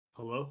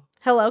Hello?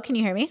 Hello, can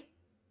you hear me?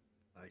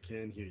 I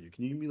can hear you.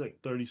 Can you give me like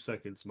 30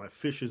 seconds? My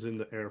fish is in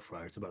the air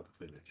fryer. It's about to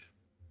finish.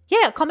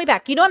 Yeah, call me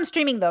back. You know I'm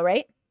streaming though,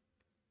 right?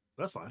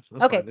 That's fine.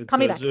 That's Okay, fine. call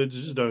me back. It's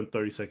just done in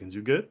 30 seconds.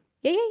 You good?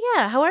 Yeah, yeah,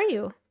 yeah. How are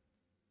you?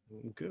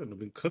 I'm good. I've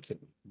been cooking.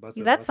 That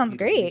About to sounds eat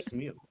a great. nice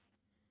meal.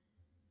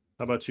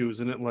 How about you?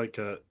 Isn't it like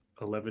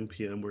 11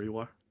 p.m. where you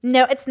are?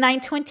 No, it's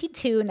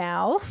 9:22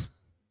 now.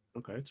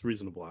 Okay, it's a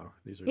reasonable hour.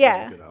 These are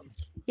Yeah. good hours.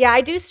 Yeah, I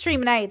do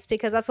stream nights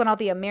because that's when all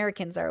the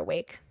Americans are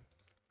awake.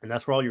 And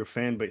that's where all your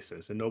fan base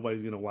is. And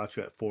nobody's gonna watch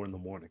you at 4 in the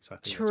morning. So I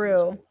think that's True.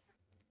 reasonable.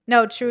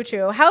 No, Yeah. true,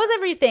 true. How's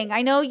everything?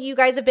 I know you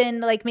guys have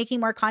been like making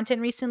more content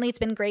recently. It's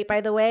been great,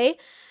 by the way.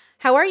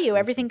 How are you? Thank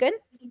Everything you. good?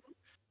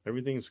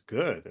 Everything's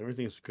good.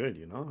 Everything's good,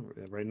 you know.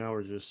 Right now,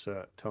 we're just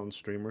telling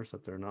streamers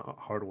that they're not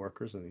hard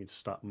workers and they need to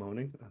stop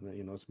moaning. And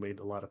that, it's made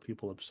a lot of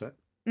people upset.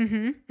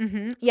 Mm-hmm.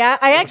 Mm-hmm. Yeah,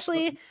 I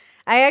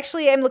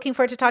actually am looking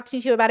forward to talking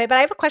to you about it. But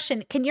I have a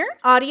question. Can your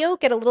audio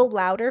get a little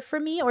louder for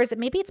me, or is it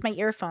maybe it's my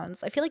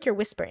earphones? I feel like you're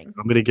whispering. Do you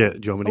want me to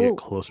get Oh,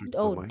 closer to the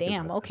oh, mic?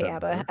 damn. Is Okay, that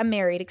Abba. better? I'm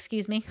married.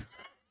 Excuse me.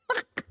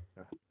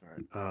 Yeah.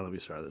 All right. Let me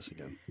try this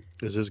again.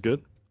 Is this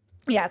good?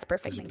 Yeah, it's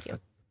perfect. Is it Thank you.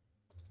 okay?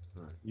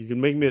 All right. You can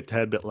make me a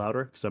tad bit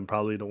louder because I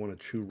probably don't want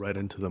to chew right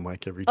into the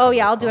mic every Oh, time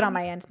yeah, I I'll do it talk. on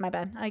my end. My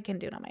bad. I can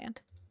do it on my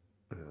end.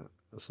 Uh,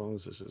 as long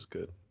as this is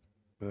good.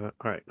 All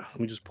right. Let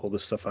me just pull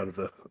this stuff out of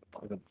the.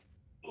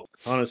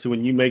 Honestly,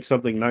 when you make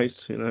something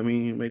nice, you know what I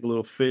mean? You make a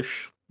little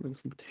fish, make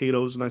some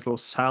potatoes, a nice little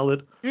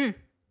salad, Mm,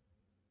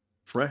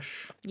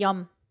 fresh.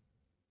 yum.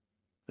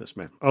 Yes,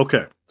 man.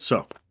 Okay.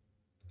 So,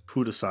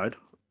 food aside,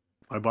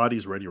 my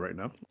body's ready right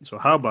now. So,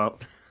 how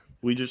about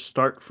we just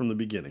start from the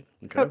beginning?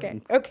 Okay. Okay.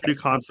 I'm Okay. pretty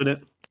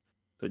confident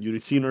that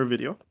you'd seen our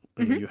video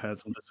and that Hmm. you had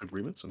some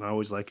disagreements. And I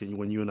always like it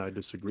when you and I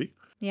disagree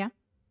Yeah.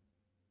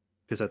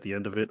 because at the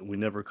end of it, we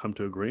never come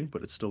to agreeing,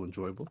 but it's still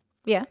enjoyable.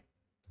 Yeah.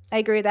 I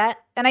agree with that.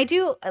 And I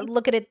do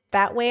look at it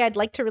that way. I'd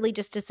like to really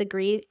just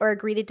disagree or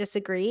agree to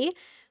disagree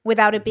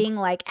without it Mhm. being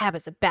like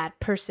Abba's a bad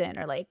person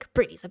or like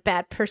Brittany's a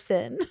bad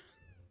person.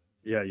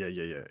 Yeah.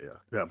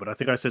 But I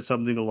think I said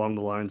something along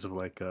the lines of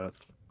like,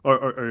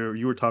 or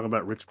you were talking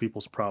about rich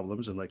people's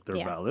problems and like they're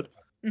Yeah. valid.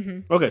 Hmm.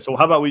 Okay, so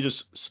how about we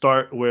just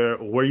start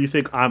where you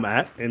think I'm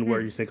at and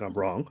where Mm. you think I'm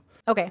wrong,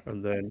 Okay.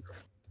 and then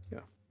yeah.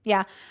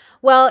 Yeah.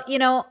 Well,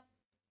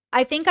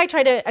 I think I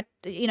try to,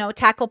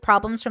 tackle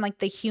problems from like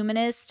the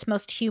humanist,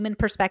 most human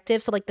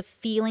perspective. So, like the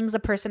feelings a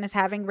person is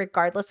having,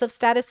 regardless of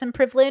status and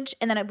privilege,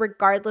 and then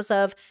regardless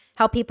of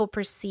how people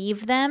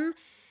perceive them.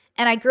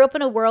 And I grew up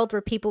in a world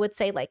where people would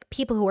say, like,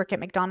 people who work at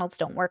McDonald's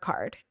don't work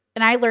hard.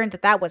 And I learned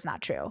that that was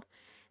not true.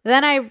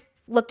 Then I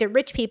looked at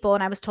rich people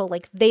and I was told,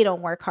 like, they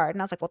don't work hard.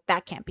 And I was like, well,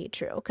 that can't be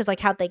true because,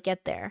 like, how'd they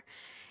get there?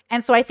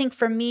 And so I think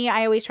for me,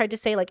 I always tried to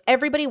say, like,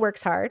 everybody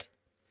works hard.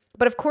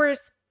 But of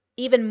course,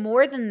 even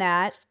more than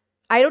that,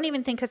 I don't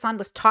even think Hasan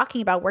was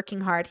talking about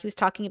working hard. He was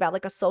talking about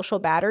like a social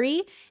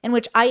battery, in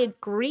which I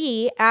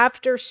agree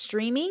after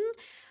streaming.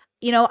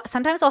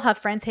 Sometimes I'll have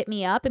friends hit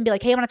me up and be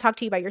like, hey, I want to talk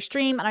to you about your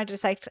stream. And I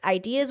just like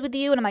ideas with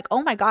you. And I'm like,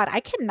 oh my God, I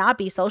cannot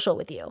be social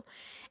with you.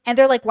 And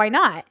they're like, why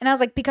not? And I was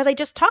like, because I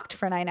just talked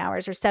for 9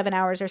 hours or 7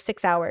 hours or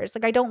 6 hours.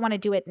 Like, I don't want to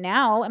do it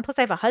now. And plus,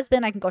 I have a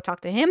husband. I can go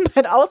talk to him,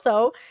 but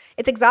also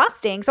it's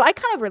exhausting. So I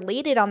kind of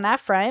related on that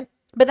front.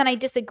 But then I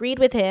disagreed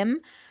with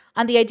him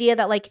on the idea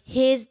that like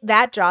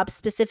that job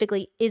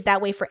specifically is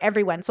that way for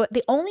everyone. So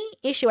the only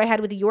issue I had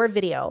with your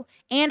video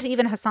and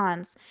even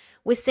Hasan's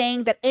was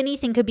saying that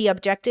anything could be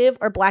objective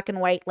or black and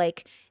white.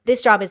 Like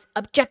this job is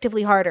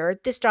objectively harder.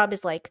 This job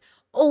is like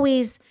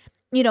always,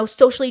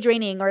 socially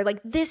draining, or like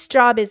this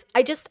job is,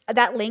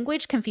 that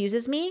language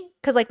confuses me.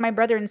 Cause like my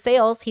brother in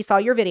sales, he saw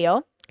your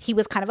video. He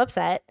was kind of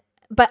upset,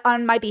 but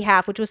on my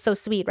behalf, which was so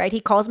sweet, right?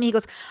 He calls me, he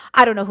goes,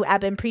 I don't know who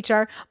Abba and Preach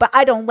are, but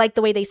I don't like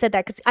the way they said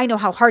that because I know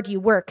how hard you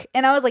work.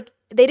 And I was like,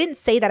 they didn't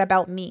say that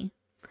about me.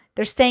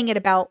 They're saying it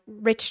about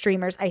rich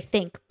streamers, I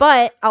think.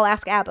 But I'll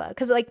ask Abba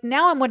because like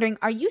now I'm wondering,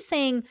 are you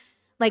saying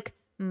like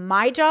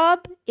my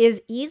job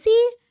is easy?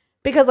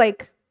 Because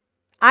like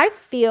I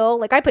feel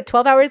like I put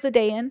 12 hours a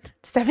day in,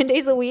 7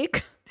 days a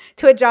week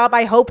to a job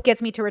I hope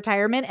gets me to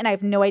retirement. And I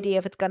have no idea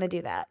if it's going to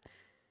do that.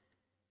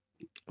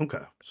 Okay,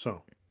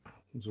 so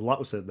there's a lot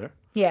was said there.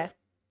 Yeah.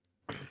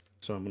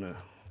 So I'm gonna.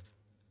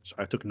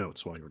 Sorry, I took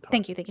notes while you were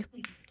Thank talking. you. Thank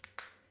you.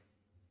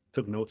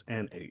 Took notes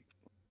and ate.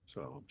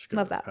 So I'm just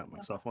Love gonna that. pat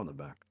myself on the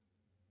back.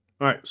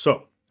 All right,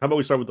 so how about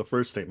we start with the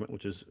first statement,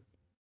 which is,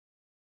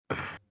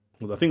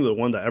 well, I think the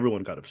one that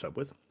everyone got upset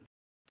with.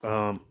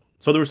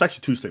 So there was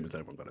actually two statements that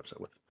everyone got upset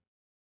with.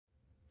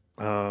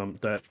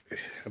 That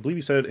I believe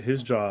he said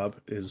his job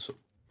is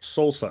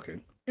soul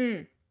sucking.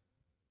 Mm.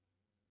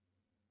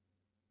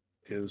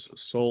 Is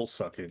soul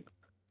sucking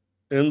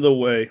in the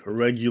way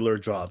regular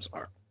jobs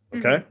are.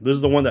 Okay, Mm-hmm. this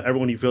is the one that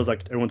he feels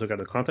like everyone took out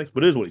of context,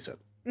 but it is what he said.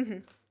 Mm-hmm.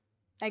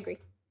 I agree.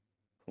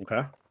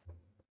 Okay.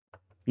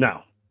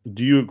 Now,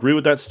 do you agree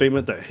with that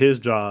statement that his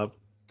job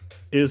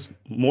is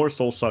more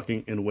soul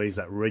sucking in ways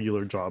that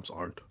regular jobs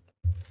aren't?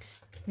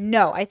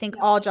 No, I think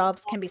all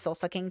jobs can be soul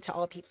sucking to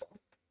all people.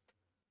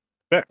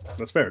 Fair.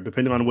 That's fair.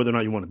 Depending on whether or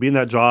not you want to be in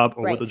that job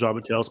or what the Right. job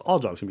entails, all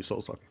jobs can be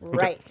soul sucking. Okay.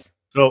 Right.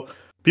 So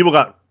people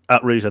got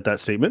outraged at that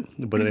statement,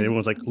 but then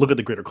everyone's like, look at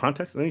the greater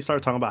context. And then he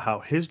started talking about how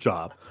his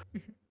job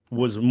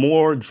was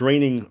more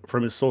draining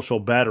from his social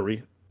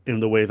battery in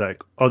the way that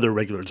other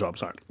regular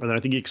jobs aren't. And then I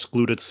think he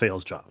excluded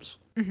sales jobs.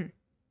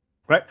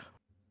 Right?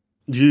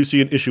 Do you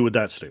see an issue with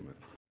that statement?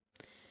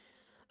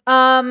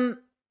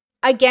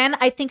 Again,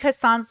 I think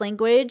Hasan's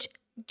language,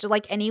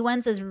 like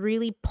anyone's, is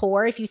really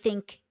poor if you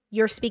think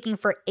you're speaking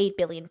for 8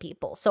 billion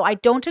people. So I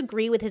don't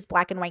agree with his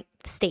black and white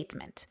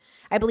statement.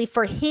 I believe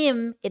for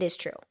him, it is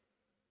true.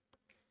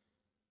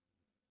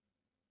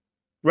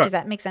 Right. Does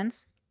that make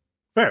sense?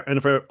 Fair.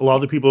 And for a lot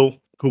of the people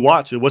who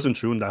watch, it wasn't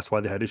true, and that's why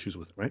they had issues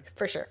with it, right?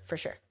 For sure. For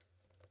sure.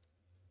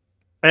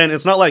 And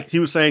it's not like he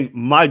was saying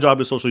my job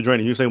is socially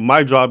draining. He was saying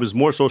my job is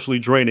more socially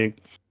draining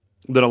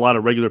than a lot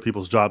of regular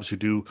people's jobs who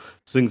do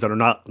things that are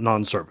not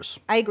non-service.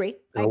 I agree.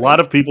 A lot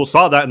of people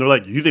saw that and they're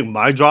like, you think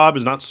my job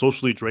is not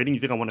socially draining?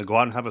 You think I want to go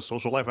out and have a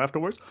social life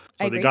afterwards?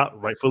 So they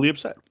got rightfully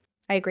upset.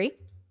 I agree.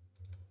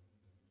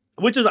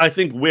 Which is, I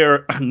think,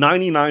 where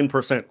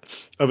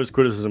 99% of his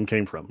criticism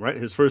came from, right?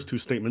 His first two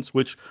statements,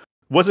 which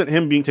wasn't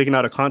him being taken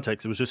out of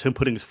context. It was just him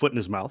putting his foot in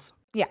his mouth.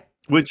 Yeah.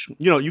 Which,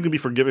 you can be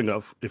forgiving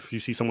of if you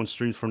see someone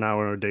streams for an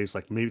hour or days,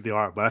 like maybe they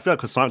are. But I feel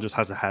like Hasan just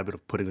has a habit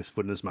of putting his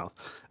foot in his mouth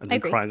and then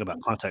crying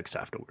about context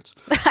afterwards.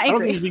 I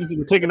don't think he's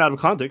being taken out of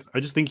context. I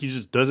just think he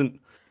just doesn't,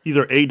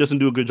 either A, doesn't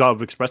do a good job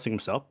of expressing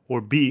himself,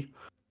 or B,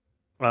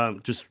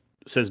 just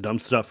says dumb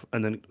stuff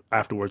and then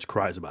afterwards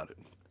cries about it.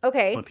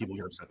 Okay. When people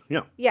get upset.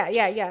 Yeah.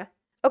 Yeah.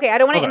 Okay, I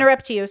don't want to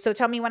interrupt you, so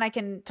tell me when I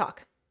can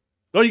talk.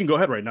 No, you can go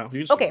ahead right now.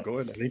 Okay. Go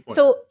ahead at any point.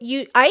 So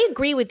I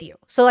agree with you.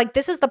 So like,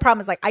 this is the problem,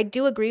 is like, I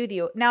do agree with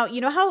you. Now,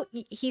 you know how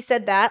he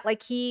said that,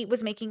 like he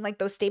was making like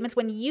those statements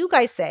when you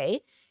guys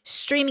say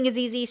streaming is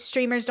easy,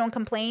 streamers don't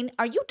complain.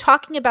 Are you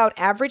talking about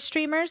average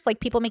streamers, like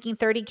people making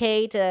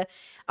 30K to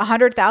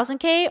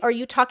 100,000K? Or are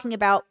you talking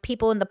about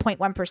people in the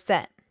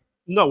 0.1%?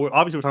 No, we're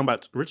talking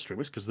about rich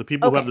streamers, because the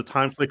people who have the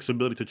time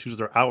flexibility to choose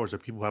their hours are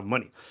people who have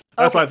money.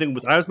 That's why I think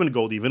with Asmund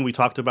Gold, even we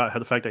talked about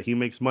the fact that he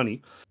makes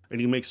money and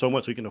he makes so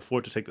much so he can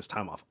afford to take this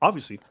time off.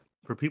 Obviously,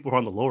 for people who are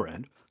on the lower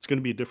end, it's going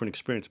to be a different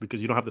experience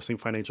because you don't have the same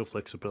financial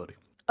flexibility.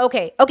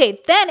 Okay.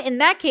 Then in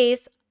that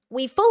case,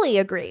 we fully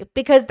agree,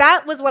 because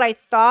that was what I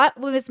thought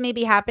was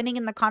maybe happening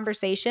in the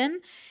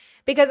conversation.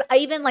 Because I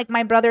even, like,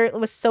 my brother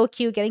was so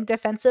cute getting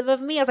defensive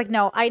of me. I was like,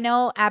 no, I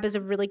know Ab is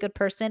a really good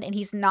person, and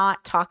he's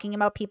not talking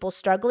about people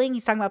struggling.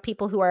 He's talking about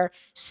people who are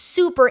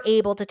super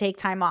able to take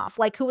time off,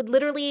 like who would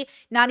literally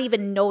not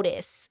even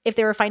notice if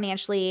they were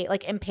financially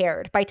like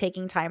impaired by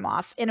taking time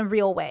off in a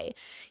real way.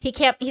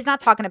 He's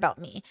not talking about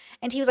me.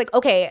 And he was like,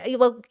 okay,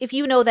 well, if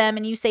you know them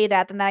and you say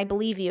that, then I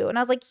believe you. And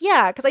I was like,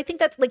 yeah, because I think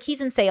that, like,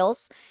 he's in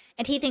sales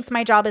and he thinks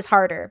my job is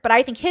harder, but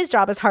I think his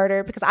job is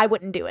harder because I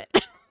wouldn't do it.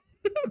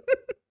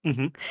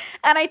 And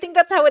I think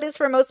that's how it is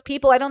for most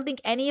people. I don't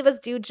think any of us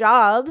do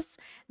jobs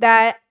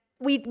that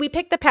we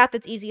pick the path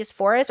that's easiest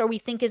for us, or we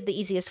think is the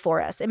easiest for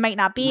us. It might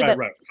not be, but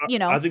So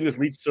I think this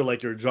leads to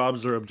like your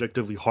jobs are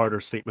objectively harder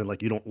statement.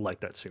 Like you don't like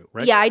that too,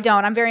 right? Yeah, I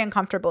don't. I'm very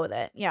uncomfortable with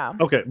it. Yeah.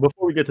 Okay,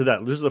 before we get to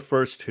that, this is the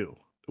first two.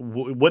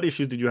 What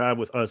issues did you have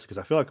with us? Because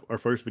I feel like our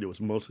first video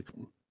was mostly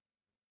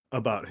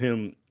about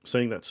him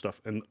saying that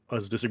stuff and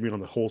us disagreeing on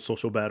the whole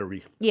social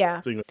battery. Yeah.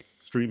 Thing that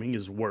streaming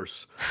is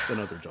worse than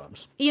other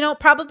jobs.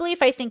 Probably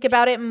if I think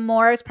about it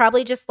more, I was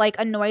probably just like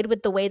annoyed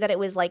with the way that it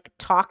was like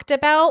talked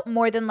about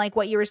more than like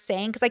what you were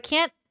saying. Because I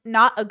can't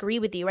not agree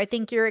with you. I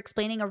think you're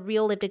explaining a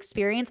real lived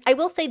experience. I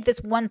will say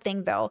this one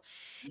thing though.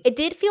 It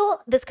did feel,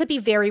 this could be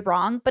very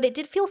wrong, but it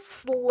did feel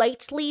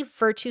slightly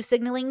virtue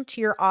signaling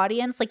to your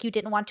audience. Like you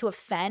didn't want to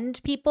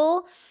offend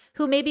people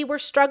who maybe were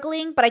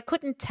struggling, but I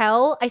couldn't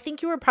tell. I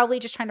think you were probably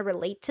just trying to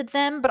relate to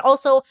them. But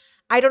also,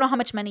 I don't know how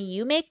much money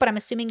you make, but I'm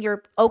assuming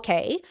you're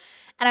okay.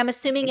 And I'm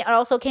assuming it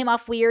also came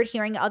off weird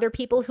hearing other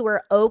people who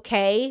were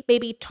okay,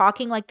 maybe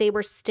talking like they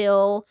were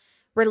still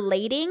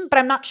relating, but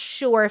I'm not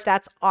sure if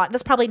that's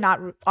probably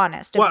not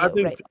honest. Well,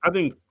 I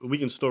think we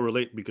can still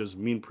relate because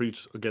me and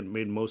Preach again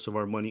made most of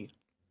our money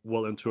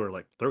well into our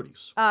like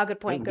 30s. Good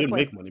point. We didn't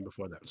make money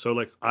before that. So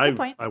like I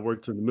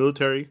worked in the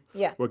military,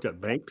 worked at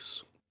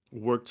banks,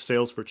 worked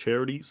sales for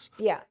charities.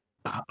 Yeah.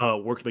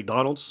 Worked at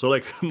McDonald's. So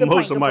like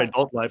most of my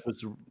adult life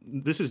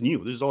this is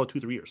new. This is all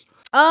 2-3 years.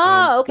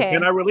 Okay.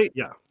 Can I relate?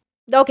 Yeah.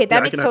 Okay,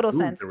 that makes total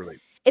sense.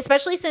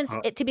 Especially since,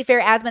 to be fair,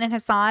 Asmund and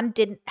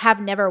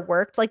Hasan never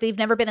worked. Like they've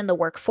never been in the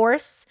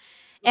workforce.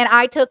 And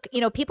I took,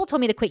 people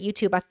told me to quit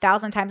YouTube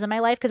 1,000 times in my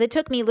life because it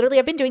took me literally,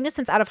 I've been doing this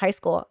since out of high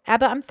school.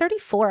 Abba, I'm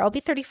 34. I'll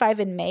be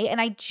 35 in May.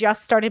 And I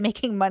just started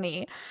making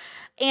money.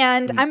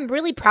 And I'm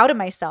really proud of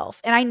myself.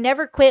 And I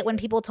never quit when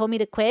people told me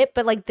to quit.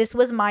 But like, this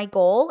was my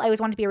goal. I always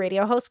wanted to be a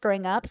radio host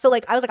growing up. So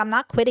like, I was like, I'm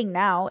not quitting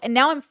now. And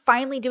now I'm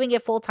finally doing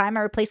it full time.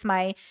 I replaced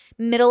my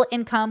middle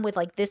income with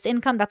like this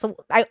income.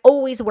 I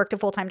always worked a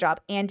full-time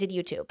job and did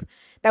YouTube.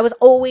 That was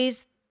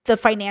always the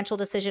financial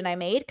decision I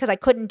made because I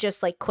couldn't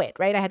just like quit,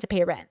 right? I had to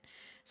pay rent.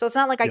 So it's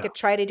not like I could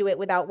try to do it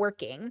without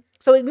working.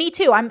 So me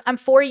too. I'm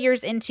 4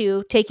 years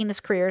into taking this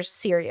career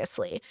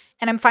seriously,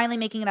 and I'm finally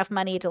making enough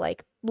money to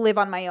like live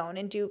on my own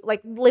and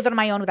live on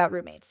my own without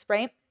roommates,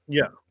 right?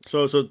 Yeah.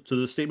 So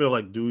the statement of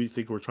like, do we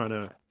think we're trying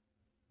to?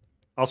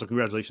 Also,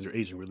 congratulations, you're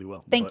aging really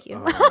well. Thank But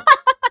you.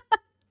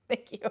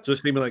 Thank you. so the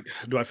statement like,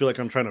 do I feel like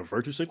I'm trying to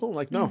virtue signal?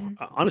 Like, no.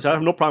 Mhm. Honestly, I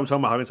have no problem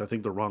telling my audience I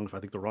think they're wrong if I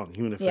think they're wrong,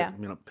 even if it Yeah.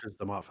 pisses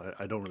them off.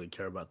 I don't really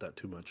care about that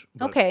too much.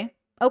 But Okay.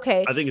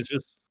 Okay. I think it's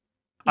just.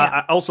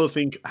 Yeah. I also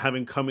think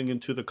having coming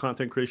into the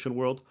content creation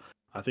world,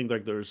 I think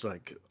like there's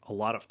like a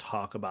lot of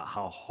talk about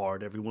how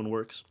hard everyone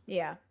works.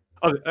 Yeah.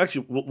 Okay,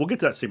 actually, we'll get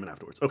to that statement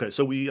afterwards. Okay,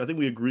 so I think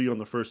we agree on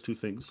the first two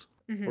things,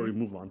 or we Mhm.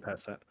 move on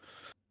past that.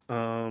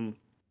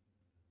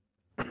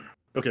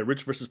 Okay,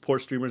 rich versus poor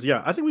streamers.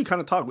 Yeah, I think we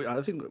kind of talked.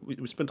 I think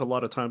we spent a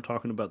lot of time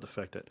talking about the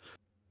fact that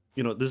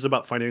this is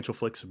about financial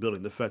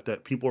flexibility, the fact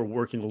that people are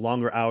working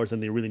longer hours than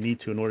they really need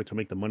to in order to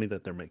make the money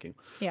that they're making.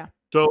 Yeah.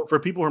 So for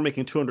people who are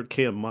making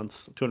 200K a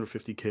month,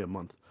 250K a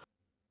month,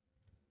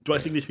 do I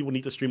think these people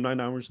need to stream 9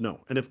 hours?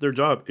 No. And if their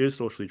job is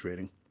socially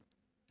draining,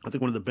 I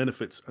think one of the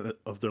benefits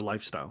of their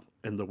lifestyle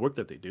and the work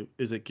that they do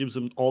is it gives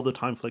them all the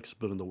time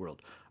flexibility in the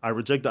world. I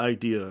reject the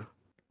idea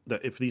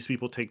that if these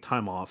people take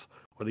time off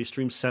or they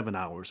stream 7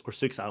 hours or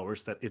 6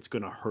 hours, that it's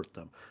going to hurt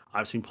them.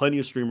 I've seen plenty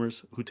of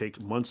streamers who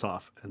take months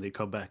off and they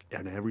come back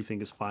and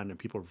everything is fine and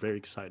people are very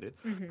excited.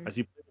 I Mhm.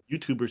 see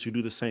YouTubers who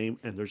do the same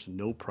and there's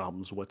no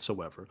problems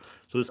whatsoever.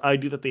 So this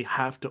idea that they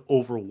have to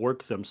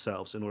overwork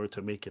themselves in order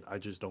to make it, I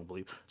just don't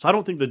believe. So I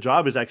don't think the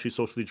job is actually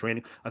socially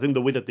draining. I think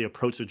the way that they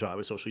approach the job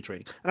is socially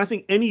draining. And I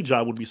think any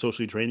job would be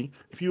socially draining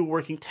if you were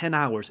working 10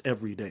 hours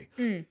every day.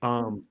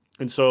 Mm.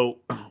 And so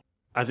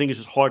I think it's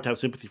just hard to have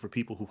sympathy for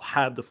people who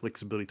have the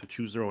flexibility to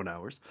choose their own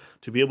hours,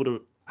 to be able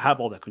to have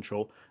all that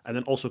control, and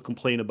then also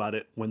complain about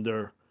it when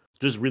they're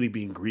just really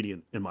being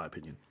greedy, in my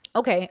opinion.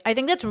 Okay, I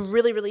think that's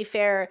really, really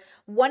fair.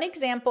 One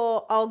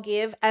example I'll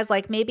give as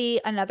like maybe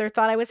another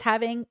thought I was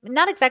having,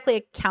 not exactly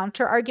a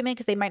counter argument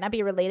because they might not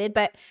be related,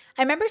 but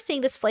I remember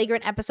seeing this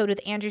flagrant episode with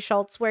Andrew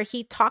Schultz where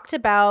he talked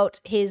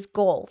about his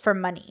goal for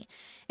money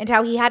and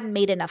how he hadn't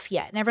made enough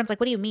yet. And everyone's like,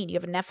 what do you mean? You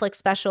have a Netflix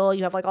special,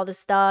 you have like all this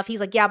stuff. He's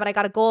like, yeah, but I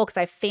got a goal because I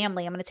have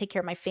family. I'm going to take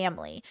care of my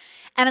family.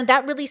 And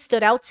that really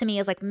stood out to me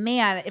as like,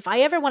 man, if I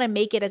ever want to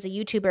make it as a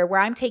YouTuber where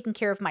I'm taking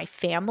care of my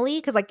family,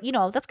 because like,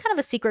 that's kind of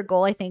a secret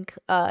goal I think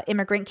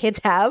immigrant kids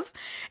have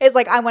is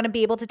like, I want to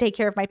be able to take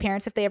care of my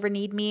parents if they ever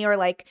need me or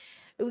like,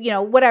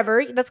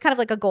 whatever. That's kind of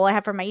like a goal I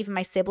have for even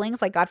my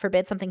siblings. Like, God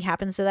forbid something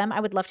happens to them.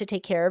 I would love to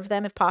take care of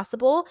them if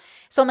possible.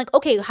 So I'm like,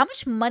 okay, how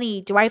much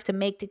money do I have to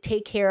make to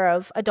take care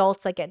of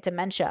adults that get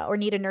dementia or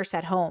need a nurse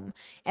at home?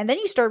 And then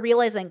you start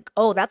realizing,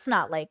 oh, that's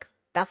not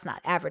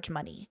average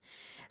money.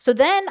 So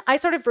then I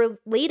sort of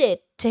related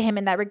to him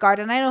in that regard.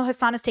 And I know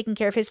Hasan is taking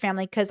care of his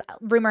family because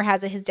rumor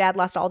has it his dad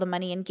lost all the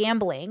money in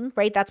gambling,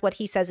 right? That's what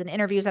he says in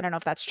interviews. I don't know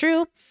if that's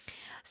true.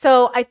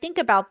 So I think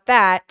about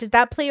that. Does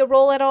that play a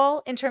role at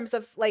all in terms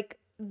of like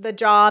the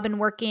job and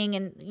working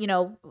and,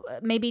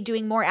 maybe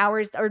doing more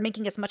hours or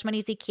making as much money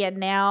as he can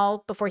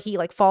now before he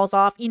like falls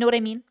off? You know what I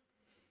mean?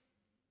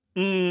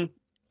 Mm,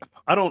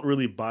 I don't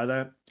really buy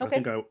that. I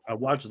Okay. think I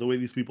watch the way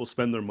these people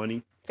spend their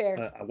money.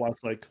 Fair. I watch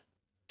like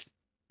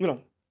you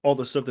know all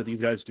the stuff that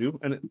these guys do,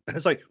 and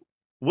it's like,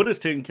 what does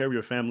taking care of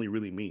your family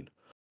really mean?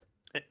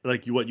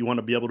 Like you want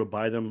to be able to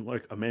buy them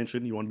like a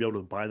mansion, you want to be able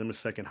to buy them a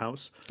second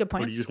house, Good or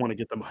point. do you just want to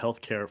get them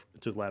health care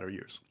to the latter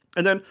years?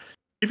 And then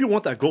if you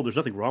want that goal, there's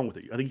nothing wrong with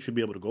it. I think you should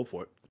be able to go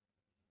for it.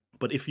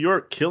 But if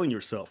you're killing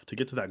yourself to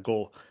get to that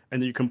goal and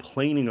then you're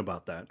complaining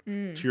about that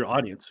Mm. to your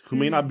audience who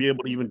may not Mm. be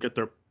able to even get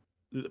their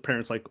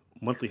parents like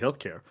monthly health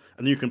care,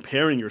 and then you're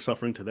comparing your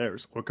suffering to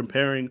theirs or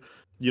comparing,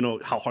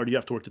 how hard you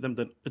have to work to them,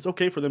 then it's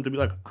okay for them to be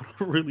like, I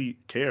don't really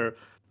care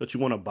that you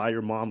want to buy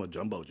your mom a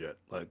jumbo jet.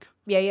 Like,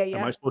 Yeah, yeah, am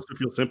yeah. I supposed to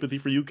feel sympathy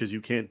for you because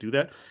you can't do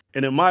that?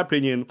 And in my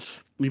opinion,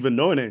 even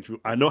knowing Andrew,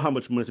 I know how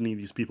much money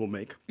these people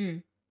make.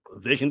 Mm.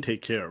 They can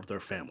take care of their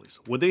families.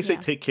 When they say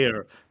Yeah. take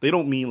care, they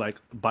don't mean like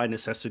buy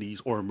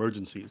necessities or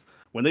emergencies.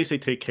 When they say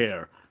take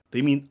care,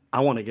 they mean I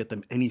want to get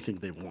them anything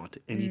they want,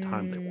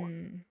 anytime they want.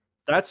 Mm.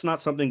 That's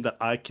not something that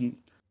I can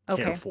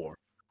care Okay. for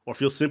or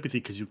feel sympathy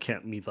because you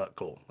can't meet that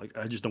goal. Like,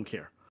 I just don't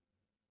care.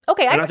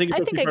 Okay. And I think it's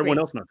I okay think I for everyone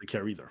agree. else not to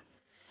care either.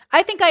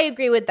 I think I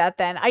agree with that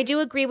then. I do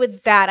agree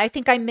with that. I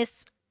think I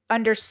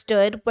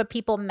misunderstood what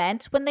people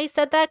meant when they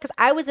said that because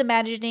I was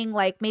imagining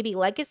like maybe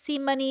legacy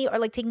money or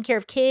like taking care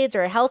of kids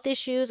or health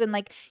issues. And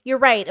like, you're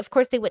right. Of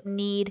course, they wouldn't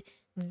need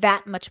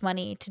that much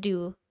money to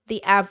do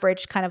the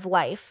average kind of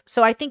life.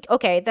 So I think,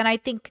 okay, then I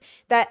think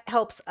that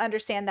helps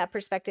understand that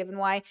perspective and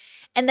why.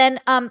 And then,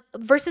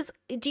 versus,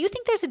 do you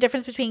think there's a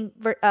difference between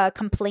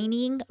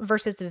complaining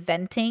versus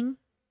venting?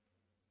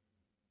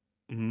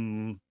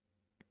 Mm,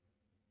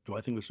 do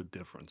I think there's a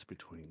difference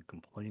between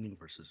complaining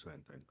versus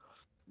venting?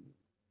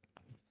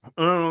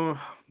 Uh,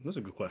 that's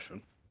a good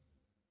question.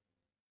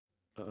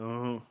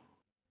 Uh,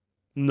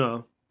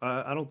 no,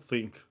 I don't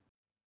think.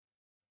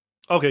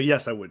 Okay,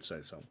 yes, I would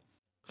say so.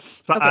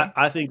 So I, Okay.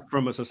 I think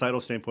from a societal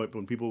standpoint,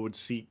 when people would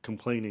see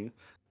complaining,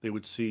 they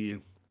would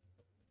see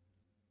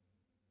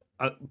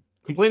uh,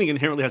 complaining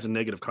inherently has a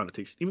negative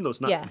connotation, even though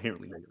it's not Yeah.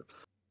 inherently negative.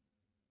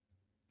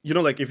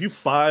 Like if you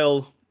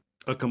file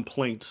a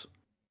complaint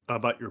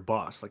about your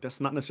boss. Like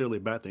that's not necessarily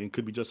a bad thing. It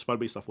could be justified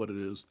based off what it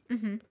is.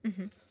 Mm-hmm.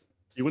 Mm-hmm.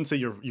 You wouldn't say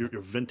you're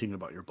venting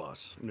about your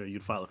boss. You know,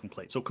 you'd file a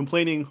complaint. So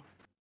complaining,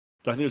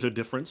 I think there's a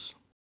difference.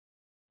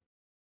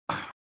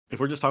 If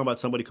we're just talking about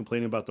somebody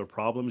complaining about their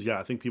problems, yeah,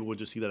 I think people would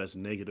just see that as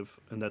negative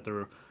and that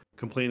they're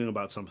complaining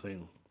about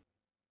something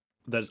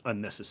that is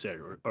unnecessary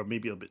or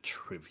maybe a bit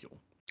trivial.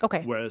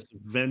 Okay. Whereas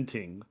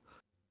venting,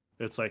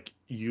 it's like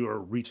you're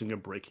reaching a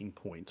breaking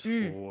point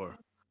Mm. or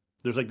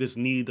there's like this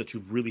need that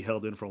you've really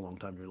held in for a long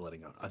time you're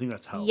letting out. I think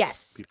that's how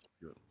Yes. people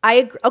do it. I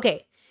agree.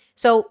 Okay.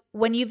 So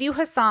when you view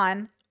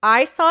Hasan,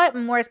 I saw it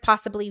more as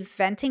possibly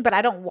venting, but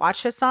I don't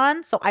watch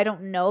Hasan, so I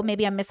don't know.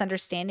 Maybe I'm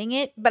misunderstanding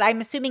it, but I'm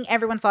assuming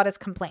everyone saw it as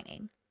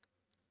complaining.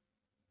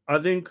 I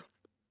think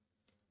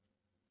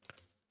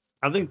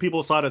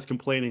people saw it as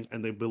complaining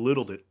and they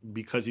belittled it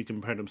because he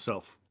compared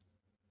himself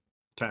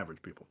to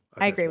average people. I think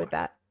that's agree what with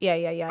that. Yeah,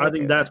 yeah, yeah. I agree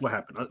think with that's that. what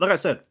happened. Like I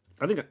said,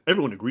 I think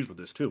everyone agrees with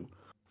this too.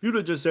 If you'd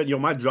have just said, "Yo,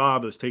 my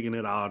job is taking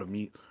it out of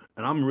me,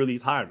 and I'm really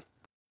tired,"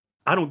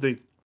 I don't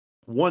think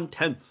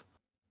 1/10,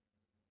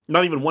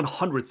 not even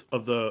 1/100th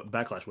of the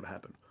backlash would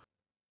happen.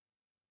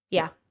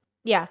 Yeah.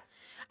 Yeah.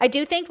 I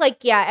do think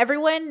like yeah,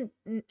 everyone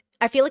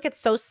I feel like it's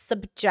so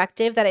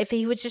subjective that if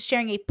he was just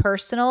sharing a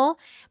personal,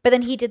 but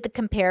then he did the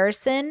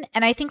comparison,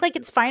 and I think like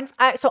it's fine.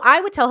 So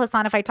I would tell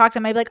Hasan if I talked to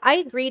him, I'd be like, I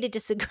agree to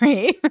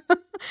disagree.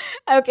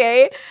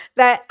 Okay,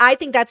 that I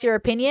think that's your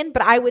opinion,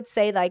 but I would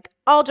say like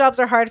all jobs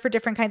are hard for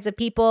different kinds of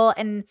people,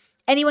 and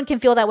anyone can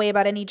feel that way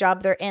about any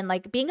job they're in.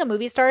 Like being a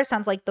movie star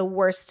sounds like the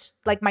worst,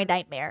 like my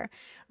nightmare,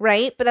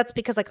 right? But that's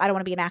because like I don't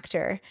want to be an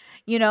actor,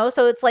 you know?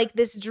 So it's like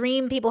this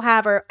dream people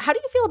have. Or how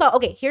do you feel about,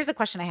 okay, here's a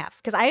question I have,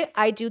 because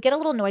I do get a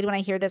little annoyed when I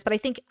hear this, but I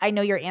think I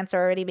know your answer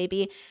already.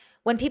 Maybe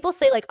when people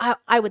say like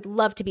I would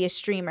love to be a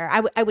streamer,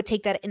 I would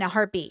take that in a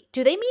heartbeat.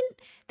 Do they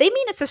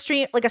mean it's a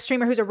stream, like a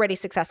streamer who's already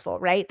successful,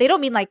 right? They don't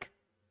mean like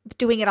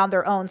doing it on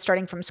their own,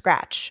 starting from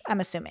scratch, I'm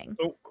assuming.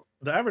 So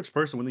the average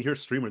person, when they hear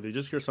streamer, they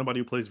just hear somebody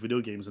who plays video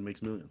games and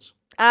makes millions.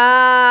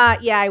 Yeah,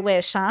 I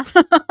wish, huh?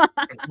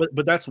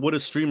 But that's what a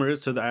streamer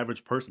is to the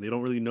average person. They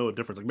don't really know a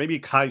difference. Like maybe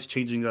Kai's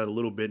changing that a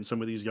little bit, and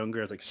some of these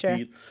younger as like Sure.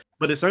 Speed.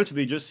 But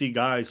essentially, they just see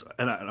guys,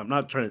 and I'm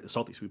not trying to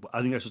insult these people.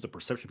 I think that's just a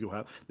perception people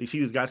have. They see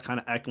these guys kind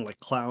of acting like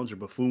clowns or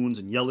buffoons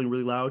and yelling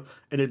really loud,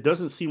 and it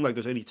doesn't seem like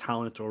there's any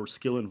talent or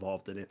skill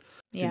involved in it,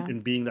 Yeah,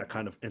 in being that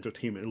kind of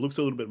entertainment. It looks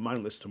a little bit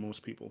mindless to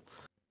most people.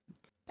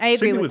 I Same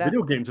agree thing with with that.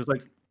 video games. It's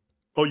like,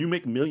 oh, you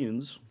make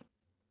millions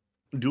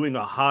doing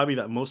a hobby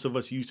that most of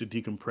us use to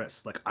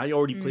decompress. Like I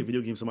already play Mm.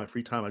 video games in my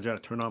free time. I just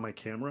gotta turn on my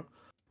camera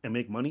and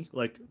make money.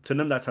 Like to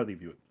them, that's how they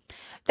view it.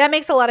 That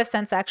makes a lot of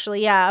sense,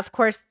 actually. Yeah, of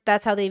course,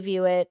 that's how they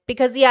view it.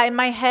 Because yeah, in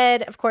my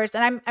head, of course,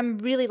 and I'm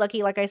really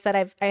lucky. Like I said,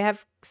 I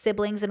have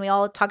siblings, and we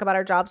all talk about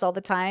our jobs all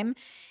the time,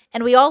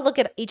 and we all look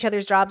at each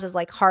other's jobs as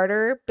like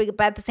harder, but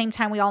at the same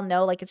time, we all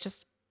know like it's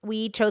just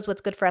we chose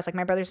what's good for us. Like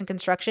my brothers in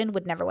construction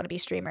would never want to be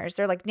streamers.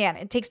 They're like, man,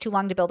 it takes too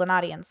long to build an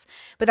audience.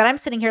 But then I'm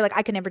sitting here like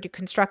I could never do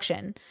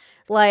construction,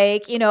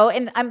 like you know,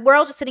 and we're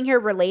all just sitting here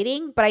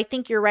relating. But I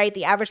think you're right.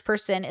 The average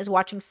person is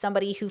watching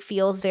somebody who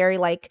feels very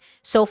like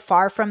so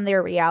far from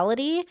their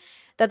reality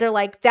that they're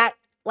like that.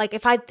 Like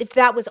if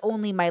that was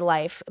only my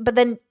life, but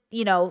then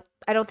you know,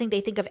 I don't think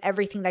they think of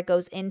everything that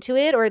goes into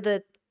it, or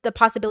the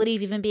possibility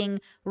of even being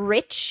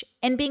rich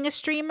and being a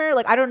streamer.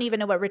 Like I don't even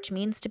know what rich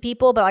means to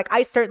people, but like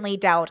I certainly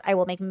doubt I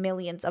will make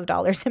millions of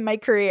dollars in my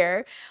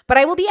career, but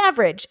I will be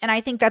average, and I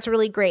think that's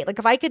really great. Like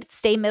if I could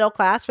stay middle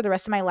class for the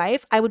rest of my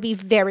life, I would be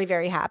very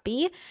very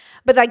happy.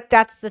 But like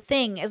that's the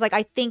thing is like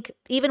I think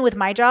even with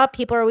my job,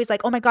 people are always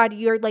like, "Oh my god,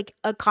 you're like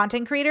a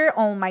content creator."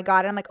 Oh my god.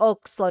 And I'm like, "Oh,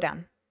 slow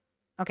down."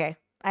 Okay.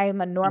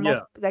 I'm a normal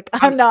Yeah, like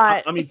I'm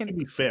not. I mean to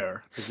be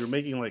fair, if you're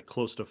making like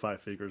close to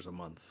 5 figures a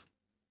month,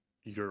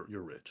 you're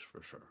rich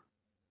for sure.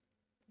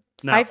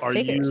 Now, Five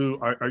figures.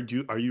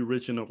 are you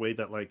rich in a way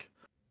that like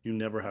you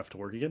never have to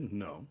work again?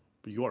 No,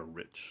 but you are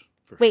rich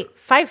for sure. Wait,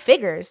 5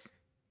 figures?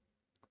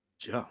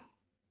 Yeah,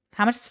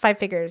 How much is 5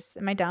 figures?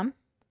 Am I dumb?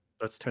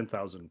 that's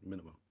 10,000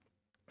 minimum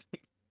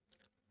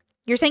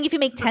You're saying if you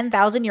make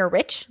 10,000, you're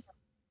rich?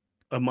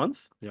 a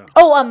month. Yeah,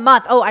 Oh, a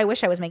month. Oh, I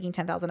wish I was making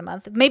 10,000 a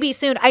month. Maybe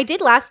soon. I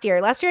did last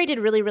year. Last year I did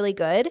really, really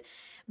good. yeah,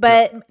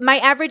 But my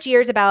average year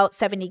is about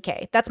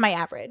 70K. That's my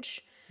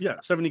average. yeah.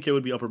 70K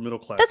would be upper middle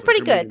class. That's But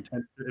if pretty you're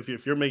making good.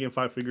 if you're making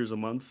 5 figures a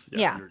month,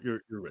 yeah, Yeah.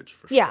 you're rich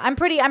for Yeah, sure. I'm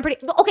pretty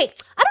well, okay.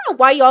 I don't know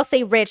why y'all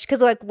say rich,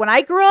 because like when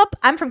I grew up,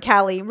 I'm from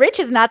Cali. Rich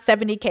is not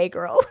 70K,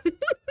 girl.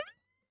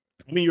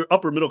 I mean, you're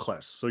upper middle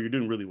class, so you're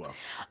doing really well.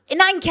 And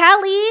not in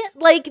Cali.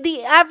 Like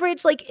the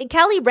average, like in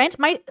Cali rent,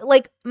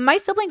 my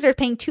siblings are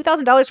paying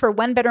 $2,000 for a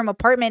 1 bedroom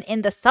apartment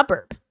in the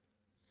suburb.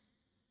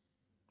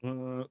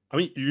 I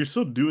mean, you're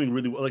still doing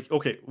really well. Like,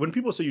 okay, when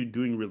people say you're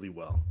doing really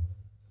well,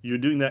 you're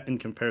doing that in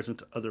comparison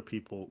to other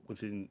people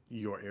within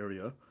your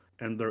area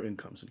and their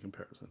incomes in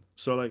comparison.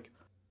 So, like,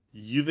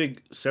 you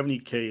think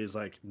 70K is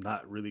like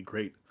not really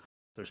great.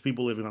 There's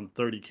people living on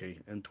 30K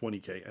and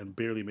 20K and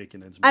barely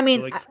making ends I meet.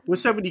 So, mean, like, with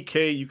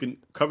 70K, you can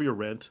cover your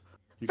rent,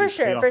 you for can pay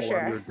sure, off for a lot of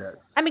sure. your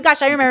debts, I mean,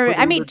 gosh, I you can remember put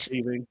a little bit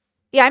saving.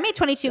 I made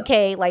Yeah,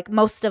 22K like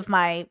most of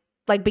my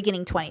like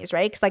beginning 20s,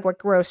 right? Because like work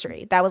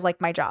grocery. That was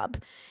like my job.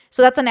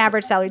 So that's an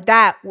average salary.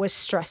 That was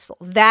stressful.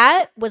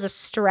 That was a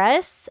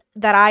stress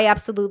that I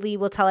absolutely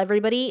will tell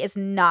everybody is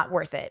not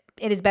worth it.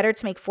 It is better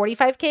to make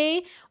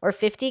 45K or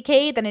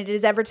 50K than it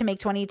is ever to make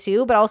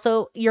 22. But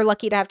also you're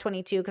lucky to have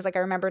 22 because like I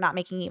remember not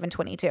making even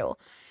 22.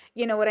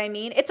 You know what I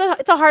mean? It's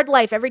a hard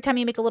life. Every time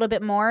you make a little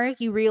bit more,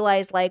 you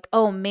realize like,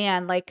 oh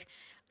man, like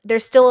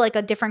there's still like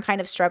a different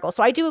kind of struggle.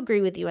 So I do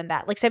agree with you in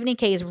that. Like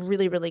 70K is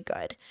really, really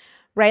good.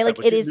 Right? Yeah, Like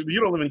but it is. you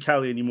don't live in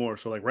Cali anymore,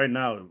 so like right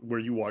now where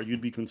you are,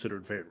 you'd be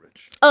considered very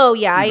rich, Oh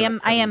yeah, I even at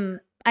am. I 70. am.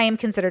 I am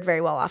considered very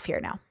well off here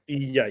now.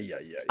 Yeah.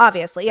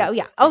 Obviously, yeah, Ex-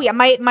 yeah. Oh yeah,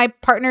 Exactly. my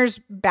partner's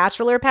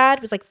bachelor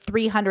pad was like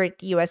 300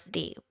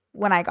 USD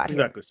when I got here.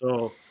 Exactly.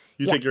 So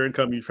you Yeah, take your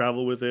income, you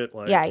travel with it, yeah,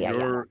 like yeah,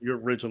 yeah. you're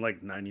rich in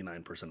like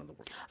 99% of the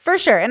world. For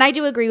sure. And I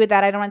do agree with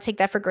that. I don't want to take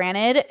that for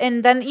granted.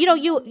 And then, you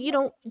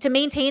know, to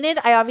maintain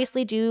it, I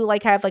obviously do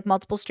like have like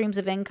multiple streams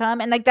of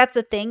income. And like that's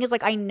the thing is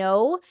like I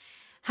know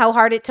how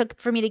hard it took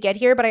for me to get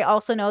here, but I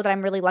also know that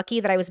I'm really lucky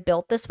that I was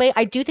built this way.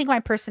 I do think my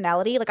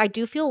personality, like I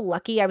do feel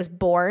lucky I was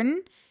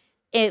born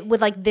it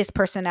with like this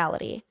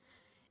personality.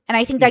 And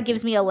I think that Hmm.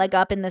 gives me a leg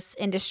up in this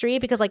industry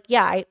because like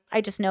yeah,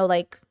 I just know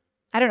like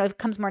I don't know, it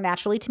comes more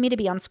naturally to me to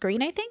be on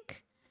screen, I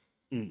think.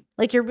 Mm.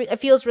 Like it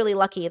feels really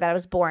lucky that I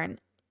was born.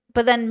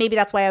 But then maybe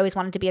that's why I always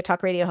wanted to be a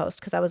talk radio host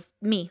because I was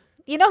me.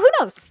 You know, who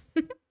knows?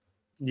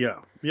 Yeah.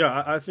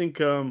 I think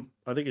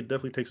it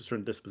definitely takes a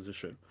certain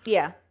disposition.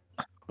 Yeah.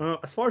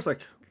 As far as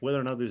like whether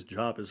or not this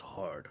job is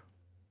hard,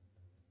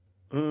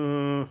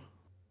 uh,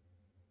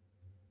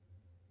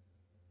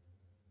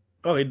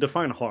 okay,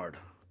 define hard.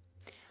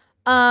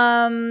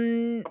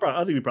 Um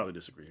I think we probably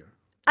disagree here.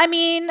 I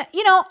mean,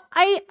 you know,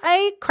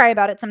 I cry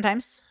about it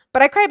sometimes,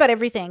 but I cry about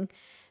everything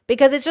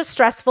because it's just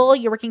stressful.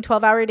 You're working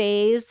 12-hour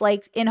days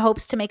like in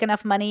hopes to make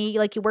enough money.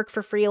 Like you work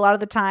for free a lot of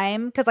the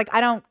time cuz like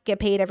I don't get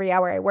paid every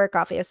hour I work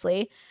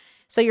obviously.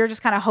 So you're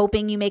just kind of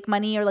hoping you make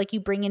money or like you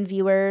bring in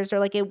viewers or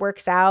like it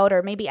works out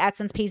or maybe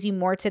AdSense pays you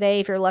more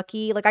today if you're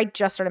lucky. Like I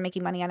just started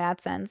making money on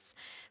AdSense.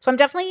 So I'm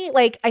definitely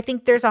like I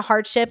think there's a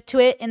hardship to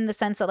it in the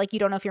sense that like you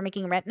don't know if you're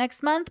making rent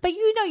next month, but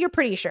you know you're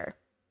pretty sure.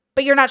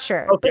 But you're not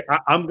sure. Okay,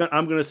 But I'm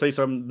gonna say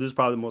something. This is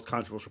probably the most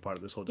controversial part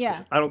of this whole yeah.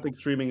 discussion. I don't think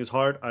streaming is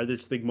hard. I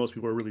just think most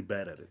people are really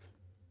bad at it.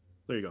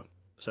 There you go.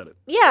 Said it.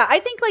 Yeah, I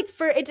think like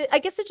for it, I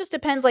guess it just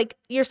depends. Like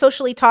you're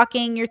socially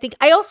talking, you're think.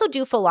 I also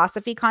do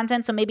philosophy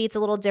content, so maybe it's a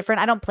little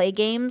different. I don't play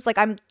games. Like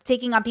I'm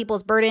taking on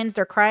people's burdens.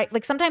 They're crying.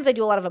 Like sometimes I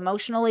do a lot of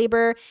emotional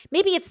labor.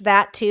 Maybe it's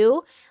that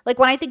too. Like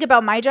when I think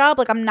about my job,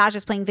 like I'm not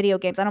just playing video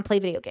games. I don't play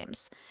video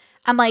games.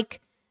 I'm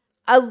like,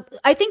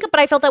 I think, but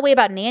I felt that way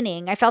about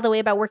nannying. I felt that way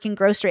about working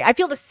grocery. I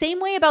feel the same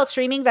way about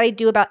streaming that I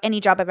do about any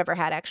job I've ever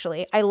had.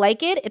 Actually, I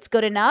like it. It's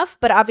good enough,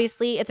 but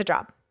obviously it's a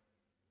job.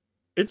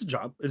 It's a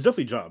job. It's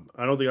definitely a job.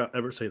 I don't think I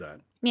ever say that.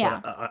 But Yeah,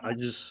 I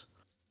just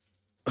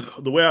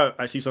the way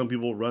I see some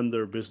people run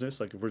their business,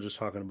 like if we're just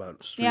talking about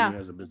yeah, streaming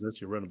as a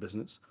business, you run a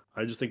business.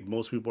 I just think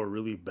most people are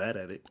really bad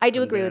at it, I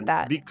do and agree with then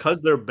that.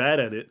 because they're bad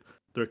at it,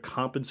 they're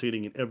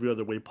compensating in every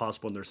other way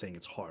possible, and they're saying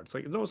it's hard. It's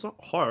like no, it's not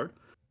hard.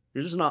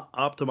 You're just not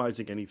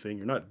optimizing anything.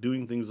 You're not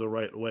doing things the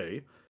right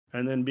way.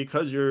 And then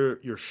because you're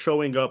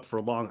showing up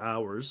for long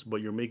hours,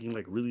 but you're making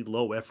like really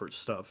low effort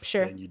stuff,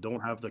 Sure. and you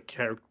don't have the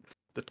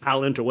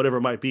talent or whatever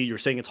it might be, you're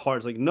saying it's hard.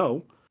 It's like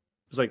no,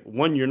 it's like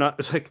one, you're not.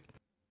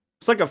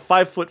 It's like a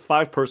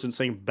 5'5" person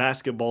saying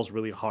basketball's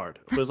really hard.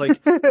 But it's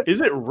like,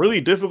 is it really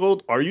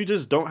difficult? Or you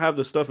just don't have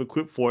the stuff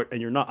equipped for it and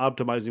you're not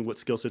optimizing what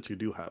skill sets you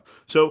do have?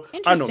 So I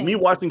don't know, me Interesting.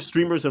 watching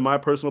streamers, in my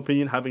personal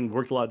opinion, having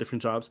worked a lot of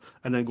different jobs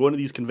and then going to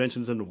these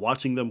conventions and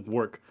watching them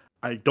work,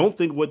 I don't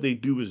think what they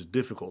do is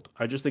difficult.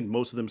 I just think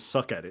most of them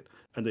suck at it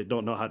and they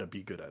don't know how to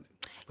be good at it.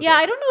 That's Yeah, all I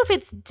I think. don't know if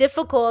it's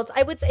difficult.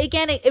 I would say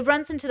again, it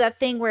runs into that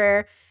thing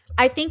where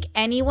I think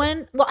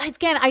anyone. Well,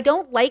 again, I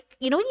don't like.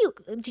 You know, when you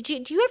do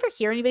you ever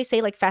hear anybody say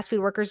like fast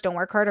food workers don't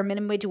work hard or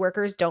minimum wage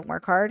workers don't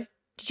work hard?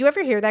 Did you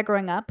ever hear that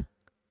growing up?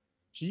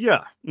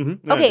 Yeah, I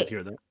did Okay,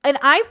 hear that. and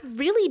I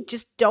really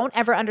just don't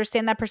ever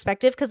understand that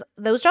perspective because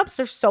those jobs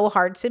are so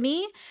hard to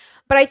me.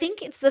 But I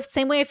think it's the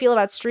same way I feel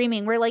about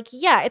streaming, where like,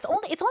 yeah, it's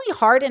only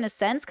hard in a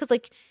sense because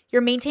like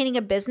you're maintaining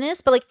a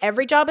business, but like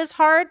every job is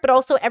hard, but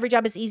also every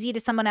job is easy to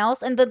someone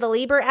else. And then the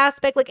labor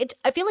aspect, like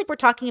I feel like we're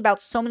talking about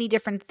so many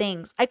different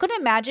things. I couldn't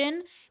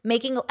imagine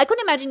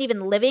even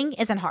living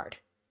isn't hard.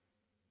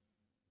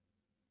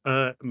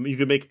 You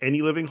can make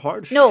any living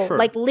hard? No, Sure,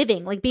 like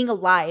living, like being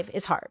alive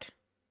is hard.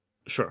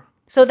 sure.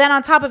 So then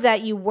on top of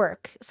that, you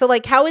work. So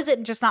like, how is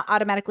it just not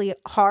automatically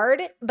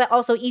hard, but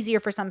also easier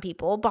for some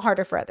people, but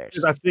harder for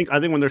 'Cause others? I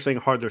think when they're saying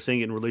hard, they're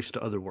saying it in relation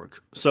to other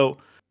work. So,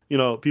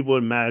 people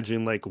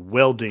imagine like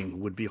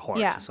welding would be hard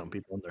to Yeah, some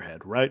people in their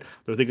head, right?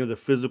 They're thinking of the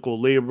physical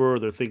labor,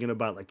 they're thinking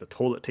about like the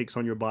toll it takes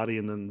on your body,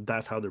 and then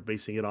that's how they're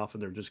basing it off,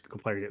 and they're just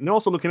comparing it. And they're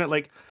also looking at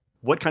like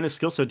what kind of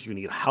skill set do you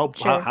need?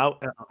 sure. How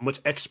much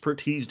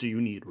expertise do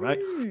you need, right?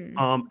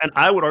 Hmm. And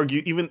I would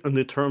argue, even in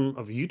the term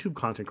of YouTube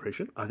content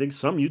creation, I think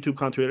some YouTube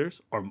content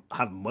creators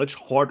have much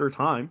harder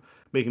time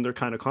making their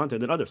kind of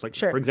content than others. Like, for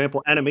Sure.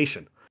 example,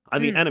 animation. I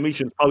think Mm.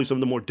 animation is probably some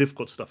of the more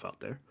difficult stuff out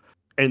there.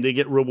 and they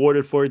get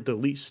rewarded for it the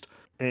least.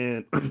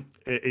 And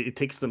it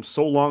takes them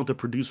so long to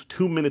produce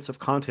 2 minutes of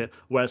content,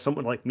 whereas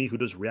someone like me who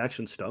does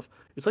reaction stuff,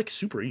 it's like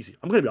super easy.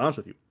 I'm gonna be honest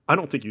with you. I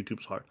don't think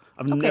YouTube's hard.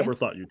 I've Okay. never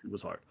thought YouTube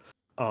was hard.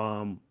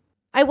 Um,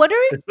 I wonder.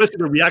 Especially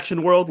the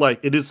reaction world, like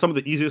it is some of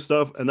the easiest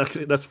stuff, and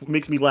that's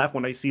makes me laugh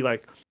when I see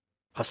like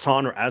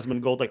Hasan or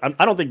Asmongold. Like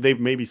I don't think they've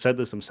maybe said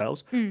this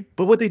themselves, Mm,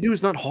 but what they do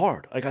is not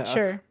hard. Like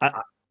sure.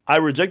 I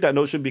reject that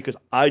notion because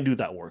I do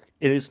that work.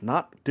 It is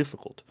not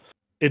difficult.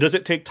 It does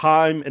it take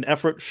time and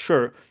effort?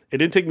 Sure. It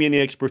didn't take me any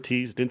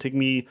expertise. It didn't take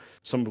me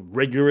some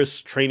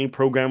rigorous training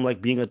program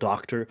like being a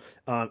doctor.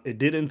 It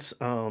didn't.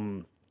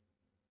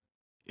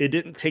 It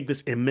didn't take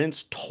this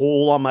immense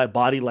toll on my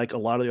body like a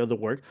lot of the other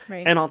work.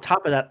 Right. And on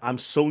top of that, I'm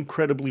so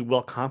incredibly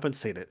well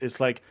compensated. It's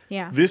like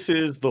Yeah. this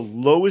is the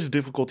lowest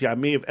difficulty I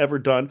may have ever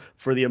done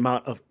for the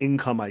amount of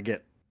income I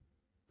get.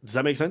 Does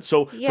that make sense?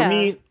 So for Yeah.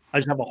 me, I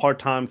just have a hard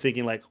time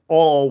thinking like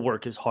all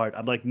work is hard.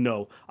 I'm like,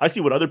 no. I see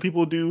what other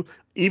people do,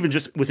 even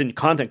just within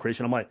content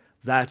creation. I'm like,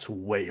 that's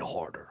way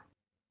harder.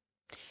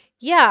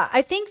 Yeah,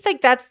 I think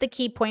like that's the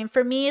key point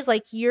for me is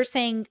like you're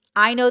saying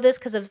I know this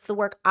because of the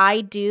work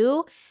I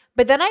do,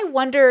 but then I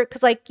wonder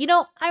because like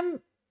I'm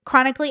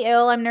chronically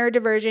ill, I'm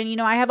neurodivergent,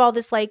 I have all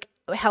this like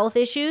health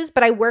issues,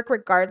 but I work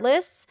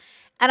regardless.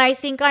 And I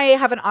think I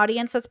have an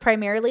audience that's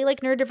primarily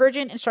like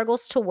neurodivergent and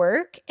struggles to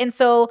work. And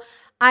so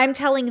I'm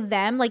telling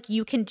them like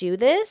you can do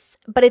this,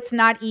 but it's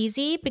not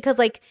easy because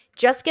like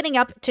just getting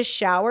up to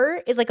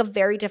shower is like a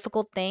very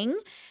difficult thing.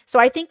 So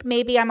I think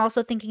maybe I'm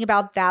also thinking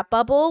about that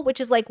bubble,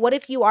 which is like, what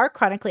if you are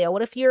chronically ill?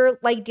 What if you're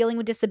like dealing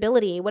with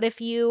disability? What if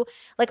you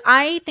like,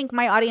 I think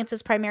my audience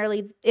is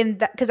primarily in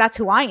that because that's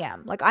who I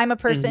am. Like, I'm a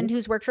person Hmm.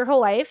 who's worked her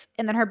whole life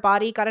and then her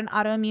body got an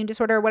autoimmune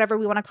disorder or whatever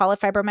we want to call it,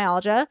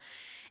 fibromyalgia.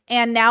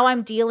 And now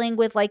I'm dealing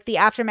with like the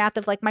aftermath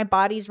of like my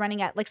body's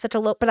running at like such a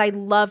low, but I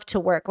love to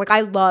work. Like,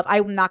 I'm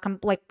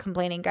not like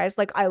complaining, guys.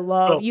 Like, I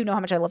love, So, how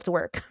much I love to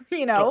work,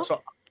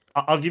 so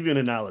I'll give you an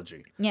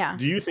analogy. Yeah.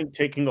 Do you think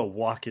taking a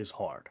walk is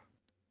hard?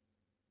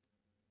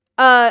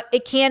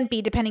 It can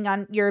be depending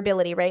on your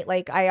ability, right?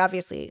 Like, I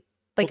obviously,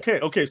 like,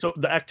 Okay. So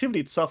the activity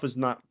itself is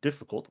not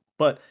difficult,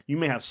 but you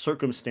may have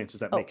circumstances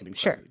that oh, make it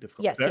sure. incredibly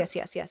difficult. Yes, Fair? yes,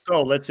 yes, yes.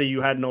 So let's say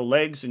you had no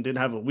legs and didn't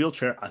have a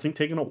wheelchair. I think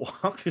taking a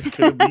walk is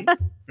going to be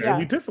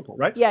fairly Yeah. difficult,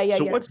 right? Yeah, yeah,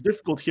 So yeah. what's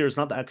difficult here is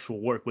not the actual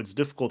work. What's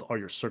difficult are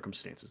your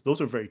circumstances. Those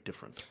are very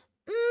different.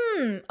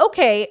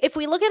 Okay. If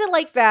we look at it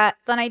like that,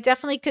 then I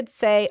definitely could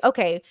say,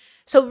 okay,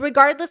 so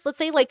regardless, let's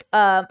say like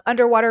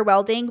underwater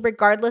welding,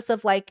 regardless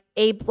of like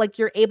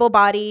you're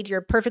able-bodied,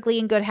 you're perfectly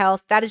in good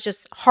health, that is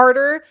just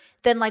harder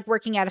than like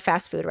working at a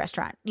fast food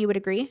restaurant. You would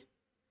agree?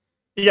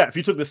 Yeah, if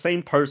you took the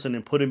same person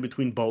and put in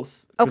between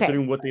both, Okay.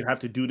 considering what they'd have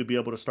to do to be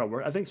able to start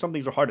work, I think some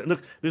things are harder.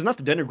 Look, there's not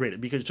to denigrate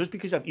it because just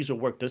because you have easier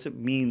work doesn't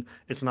mean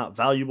it's not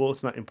valuable,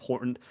 it's not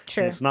important, and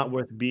Sure. it's not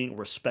worth being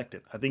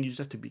respected. I think you just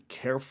have to be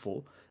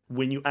careful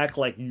when you act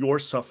like your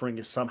suffering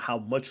is somehow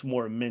much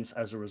more immense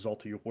as a result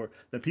of your work.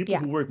 The people Yeah.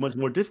 who work much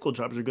more difficult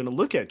jobs are going to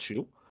look at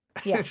you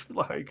Yeah. and be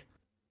like,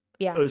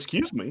 Yeah.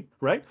 excuse me,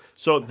 right?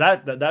 So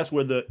that's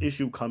where the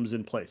issue comes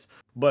in place.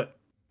 But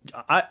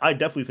I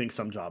definitely think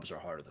some jobs are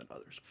harder than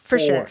others, For for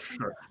sure.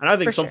 sure. And I For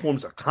think some sure.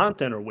 forms of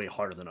content are way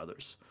harder than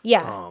others.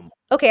 Yeah. Um,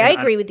 Okay, I and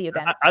agree with you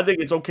then. I think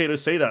it's okay to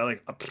say that.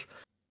 Like,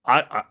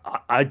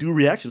 I do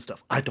reaction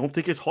stuff. I don't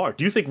think it's hard.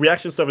 Do you think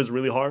reaction stuff is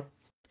really hard?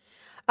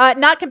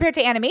 Not compared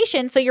to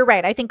animation, so you're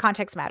right. I think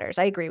context matters.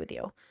 I agree with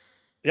you.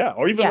 Yeah,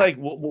 or even Yeah. like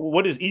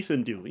what does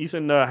Ethan do?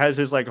 Ethan has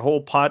his like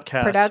whole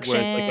podcast where it's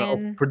like a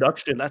Production,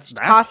 production. That's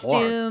hard.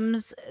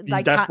 costumes,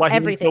 like That's why he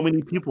needs so everything.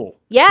 many people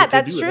Yeah, to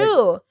that's do it. Like,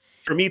 true.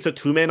 for me, it's a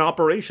two-man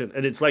operation,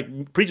 and it's like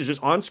Preach is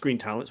just on-screen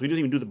talent, so he doesn't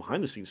even do the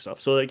behind-the-scenes stuff.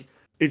 So like,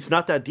 it's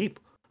not that deep,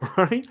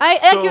 right? I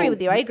agree So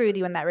with you. I agree with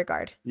you in that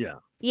regard. yeah,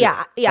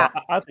 yeah. Yeah, So yeah.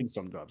 I think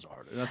some jobs are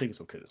harder, and I think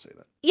it's okay to say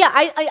that. Yeah,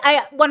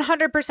 I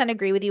 100%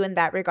 agree with you in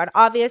that regard.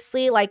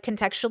 Obviously, like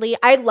contextually,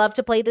 I love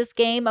to play this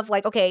game of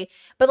like, okay,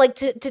 but like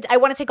I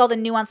want to take all the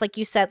nuance, like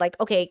you said, like,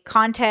 okay,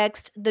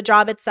 context, the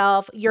job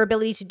itself, your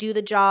ability to do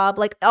the job,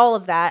 like all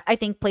of that, I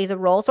think plays a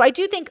role. So I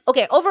do think,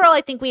 okay, overall,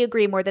 I think we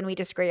agree more than we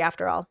disagree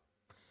after all.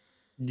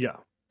 Yeah,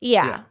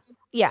 Yeah, yeah.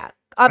 yeah.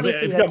 I mean,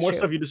 Obviously, if you got that's more true.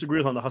 stuff you disagree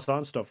with on the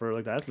Hassan stuff or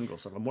like the Asmongold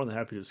stuff, I'm more than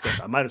happy to discuss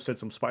that. I might have said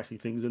some spicy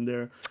things in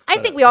there, I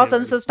but think we all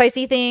said some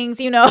spicy things,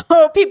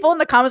 People in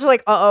the comments were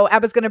like, "Uh oh,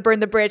 Abba's gonna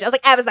burn the bridge." I was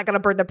like, "Abba's not gonna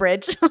burn the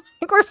bridge.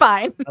 Like, we're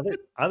fine."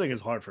 I think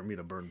it's hard for me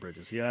to burn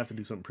bridges. You have to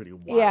do something pretty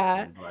wild for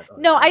Yeah. me to be like, oh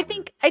No, yeah, I I'm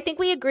good. think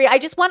we agree. I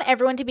just want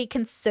everyone to be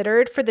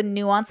considered for the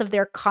nuance of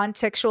their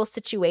contextual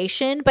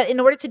situation, but in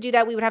order to do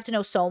that, we would have to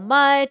know so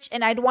much,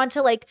 and I'd want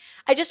to like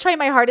I just try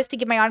my hardest to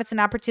give my audience an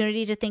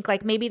opportunity to think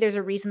like maybe there's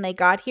a reason they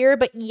got here,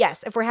 but yes,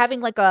 if we're having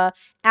like a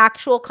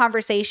actual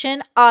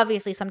conversation,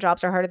 obviously some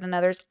jobs are harder than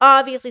others.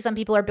 Obviously some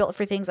people are built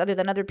for things other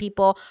than other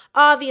people.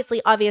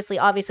 Obviously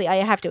I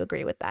have to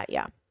agree with that.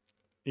 Yeah.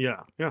 Yeah,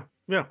 yeah.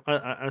 Yeah,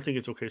 I think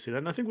it's okay to say that.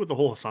 And I think with the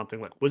whole Hasan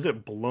thing, like, was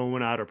it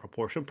blown out of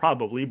proportion?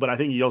 Probably, but I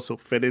think he also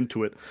fit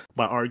into it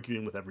by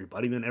arguing with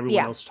everybody. Then everyone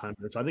Yeah, else chimed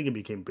in, so I think it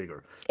became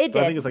bigger. it Do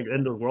I think did. it's like the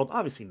end of the world?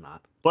 Obviously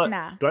not. But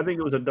Nah. do I think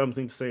it was a dumb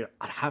thing to say?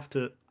 I'd have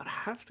to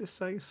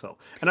say so.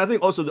 And I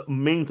think also the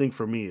main thing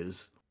for me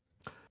is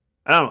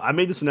I don't know. I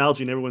made this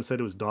analogy and everyone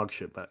said it was dog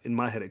shit, but in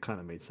my head it kind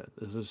of made sense.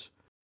 This is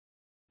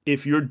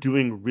if you're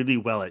doing really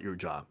well at your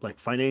job, like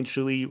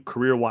financially,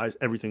 career wise,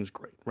 everything's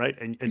great, right?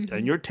 And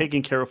Hmm. you're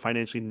taking care of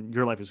financially, and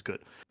your life is good.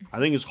 I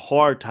think it's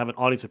hard to have an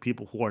audience of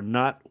people who are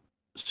not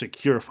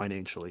secure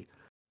financially,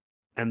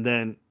 and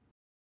then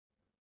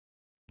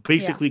Yeah.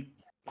 basically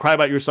cry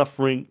about your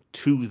suffering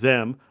to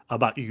them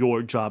about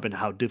your job and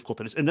how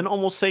difficult it is, and then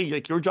almost say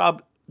like your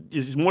job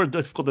is more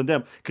difficult than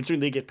them,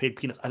 considering they get paid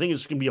peanuts. I think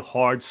it's gonna be a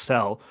hard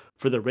sell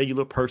for the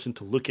regular person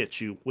to look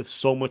at you with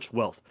so much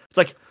wealth. It's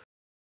like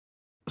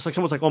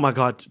someone's like, "Oh my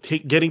god,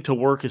 getting to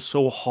work is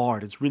so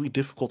hard. It's really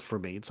difficult for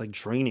me. It's like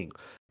draining."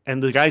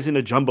 And the guy's in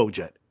a jumbo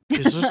jet.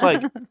 It's just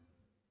like,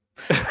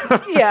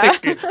 Yeah.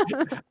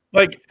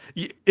 like,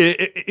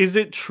 is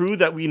it true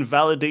that we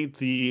invalidate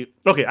the?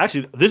 Okay,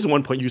 actually, this is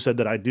one point you said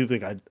that I do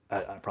think I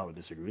probably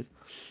disagree with.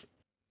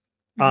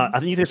 Mhm. I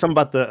think you think something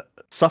about the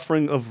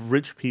suffering of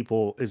rich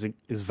people is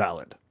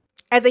valid.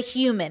 As a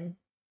human,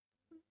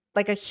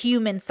 like a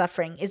human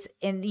suffering is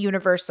in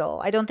universal.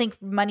 I don't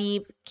think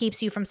money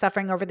keeps you from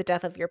suffering over the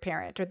death of your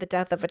parent or the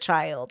death of a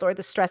child or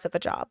the stress of a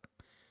job.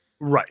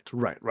 Right,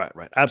 right, right,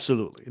 right.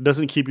 Absolutely, it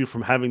doesn't keep you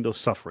from having those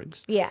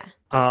sufferings. Yeah.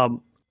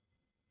 Um,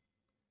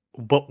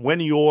 but when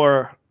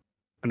you're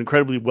an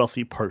incredibly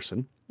wealthy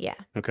person, Yeah.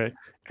 okay,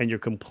 and you're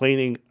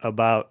complaining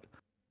about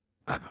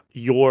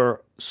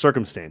your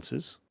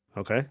circumstances,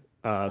 okay,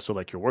 so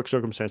like your work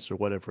circumstances or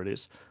whatever it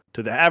is,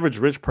 to the average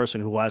rich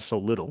person who has so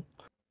little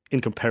in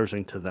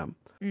comparison to them,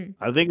 Mm,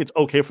 I think it's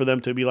okay for them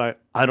to be like,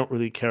 I don't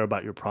really care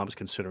about your problems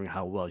considering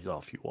how well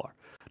off you are.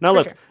 Now, for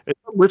look, sure. if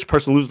a rich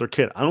person loses their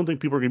kid, I don't think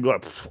people are gonna be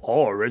like,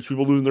 oh, rich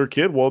people losing their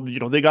kid. Well,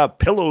 they got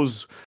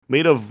pillows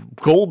made of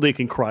gold they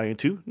can cry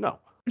into. No,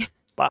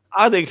 but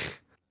I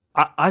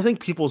think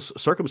people's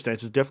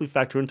circumstances definitely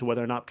factor into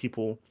whether or not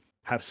people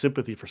have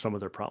sympathy for some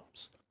of their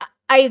problems.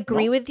 I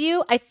agree No, with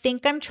you. I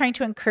think I'm trying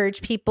to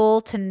encourage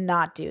people to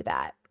not do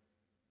that.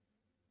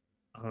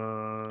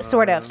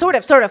 Sort of, uh, sort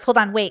of, sort of. Hold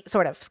on, wait,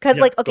 sort of. Because,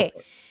 yeah, like, go okay, for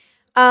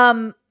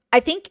it. I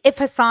think if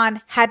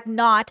Hasan had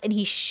not, and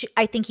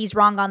I think he's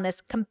wrong on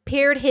this,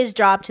 compared his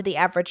job to the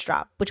average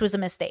job, which was a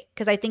mistake,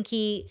 because I think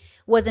he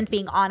wasn't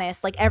being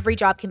honest. Like every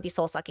job can be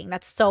soul sucking.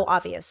 That's so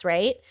obvious,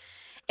 right?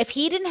 If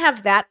he didn't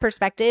have that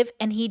perspective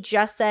and he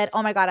just said,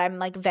 "Oh my god, I'm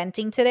like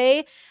venting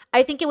today,"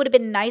 I think it would have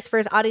been nice for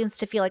his audience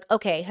to feel like,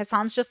 "Okay,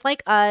 Hassan's just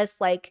like us,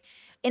 like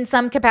in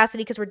some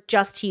capacity because we're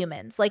just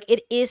humans. Like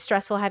it is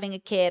stressful having a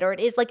kid or it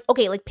is like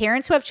okay, like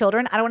parents who have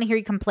children, I don't want to hear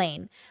you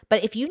complain.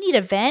 But if you need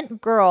a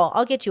vent, girl,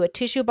 I'll get you a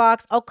tissue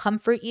box, I'll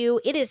comfort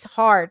you. It is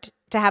hard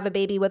to have a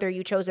baby whether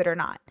you chose it or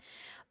not."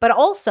 But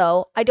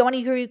also, I don't want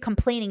to hear you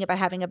complaining about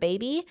having a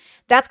baby.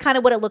 That's kind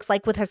of what it looks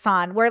like with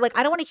Hasan, where like,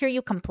 I don't want to hear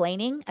you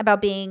complaining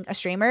about being a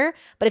streamer.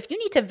 But if you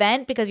need to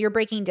vent because you're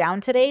breaking down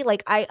today,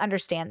 like, I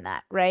understand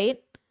that, right?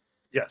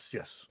 Yes,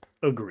 yes,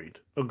 agreed,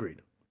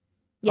 agreed.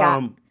 Yeah.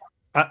 Um,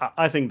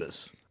 I think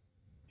this.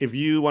 If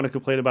you want to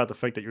complain about the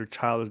fact that your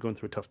child is going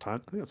through a tough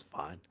time, I think that's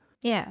fine.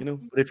 Yeah.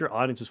 But if your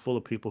audience is full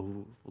of people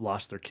who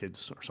lost their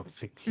kids or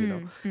something,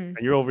 Mm, mm. and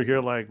you're over here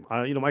like,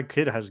 my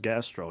kid has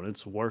gastro and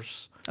it's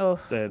worse Oh,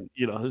 than,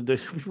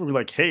 people are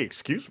like, hey,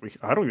 excuse me,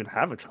 I don't even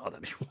have a child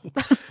anymore.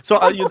 So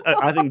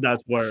I think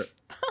that's where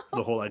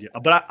the whole idea.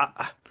 But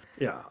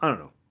yeah, I don't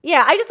know.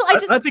 yeah. I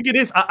just, I think it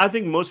is. I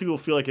think most people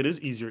feel like it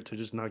is easier to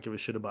just not give a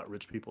shit about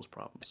rich people's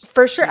problems.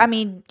 for sure. Yeah, I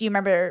mean, do you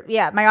remember?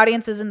 Yeah. My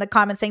audience is in the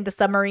comments saying the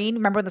submarine.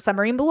 Remember when the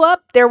submarine blew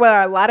up? There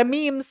were a lot of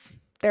memes.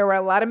 There were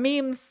a lot of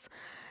memes.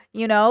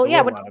 there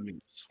Yeah. were a lot of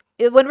memes.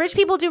 When rich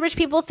people do rich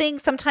people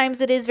things,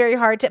 sometimes it is very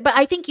hard to, but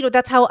I think,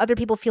 that's how other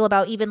people feel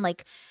about even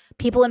like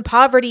people in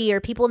poverty or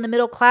people in the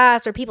middle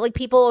class or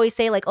people always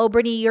say like, oh,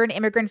 Brittany, you're an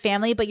immigrant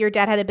family, but your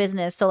dad had a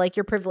business. So like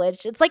you're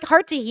privileged. It's like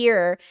hard to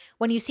hear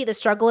when you see the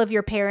struggle of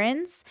your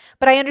parents,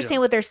 but I Yeah,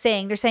 understand what they're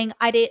saying. They're saying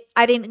I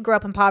didn't grow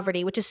up in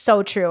poverty, which is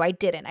so true. I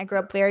didn't. I grew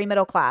yeah. up very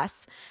middle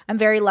class. I'm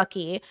very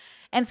lucky.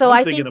 And so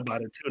I'm I thinking think,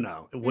 about it too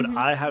now. Would mhm,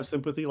 I have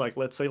sympathy? Like,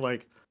 let's say,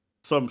 like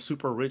some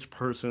super rich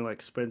person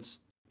like spends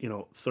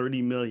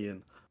 30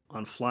 million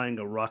on flying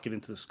a rocket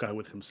into the sky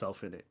with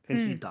himself in it, and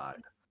he mm,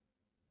 died.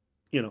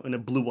 And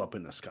it blew up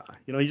in the sky.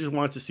 He just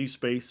wanted to see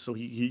space, so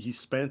he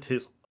spent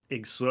his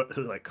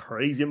like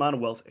crazy amount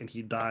of wealth, and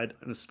he died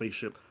in a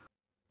spaceship.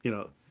 You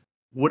know,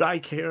 would I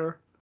care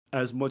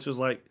as much as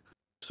like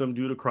some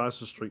dude across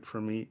the street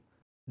from me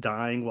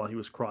dying while he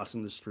was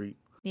crossing the street,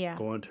 yeah.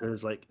 going to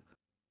his like?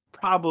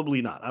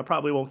 Probably not. I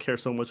probably won't care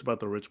so much about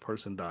the rich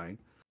person dying.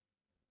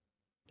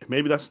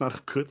 Maybe that's not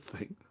a good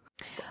thing.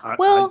 But I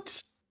Well,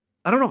 just,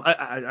 I don't know.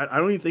 I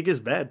don't even think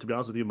it's bad, to be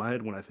honest with you, in my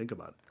head when I think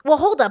about it. Well,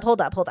 hold up,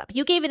 hold up, hold up.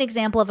 You gave an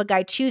example of a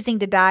guy choosing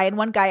to die and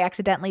one guy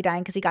accidentally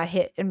dying because he got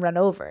hit and run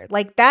over.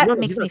 Like No, that no,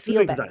 he's makes me not feel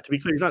choosing to bad. die. To be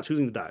clear, he's not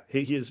choosing to die.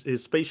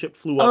 His spaceship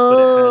flew up, but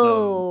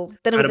Oh,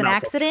 then it had was a an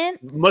malfunction,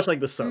 accident? much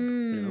like the sub.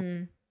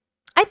 Mm.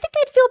 I think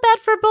I'd feel bad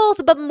for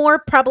both, but more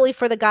probably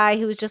for the guy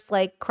who was just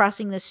like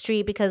crossing the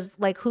street because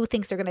like who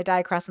thinks they're gonna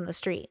die crossing the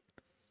street?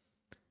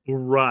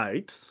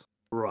 Right,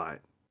 right.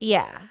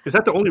 Yeah. Is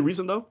that the only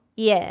reason though?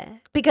 Yeah.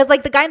 Because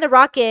like the guy in the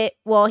rocket,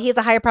 well, he has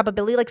a higher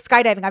probability. Like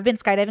skydiving. I've been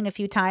skydiving a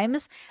few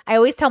times. I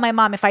always tell my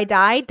mom if I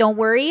die, don't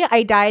worry.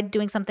 I died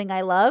doing something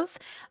I love.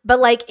 But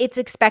like it's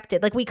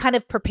expected. Like we kind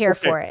of prepare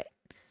Okay, for it.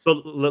 so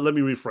let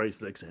me rephrase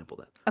the example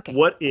then. Okay.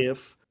 What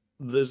if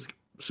this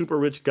super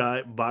rich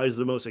guy buys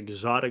the most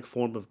exotic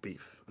form of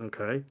beef?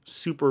 Okay,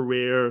 super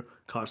rare,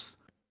 costs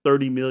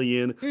 30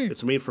 million. Mm.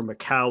 It's made from a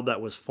cow that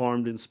was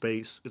farmed in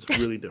space. It's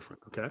really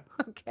different. Okay,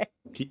 Okay.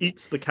 he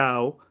eats the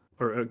cow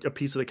or a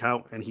piece of the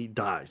cow and he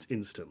dies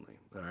instantly.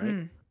 All right,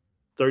 Mm.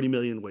 30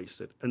 million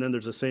wasted. And then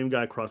there's the same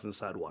guy crossing the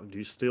sidewalk. Do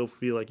you still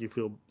feel like you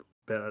feel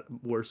bad,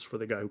 worse for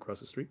the guy who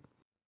crossed the street?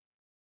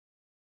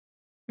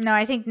 No,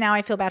 I think now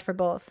I feel bad for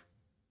both.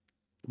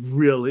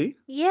 Really?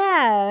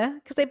 Yeah.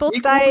 Because they both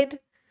Equally? died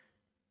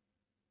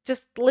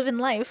just living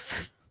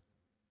life.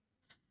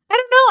 I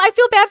don't know. I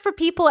feel bad for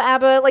people,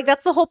 Abba. Like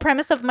that's the whole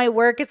premise of my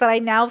work is that I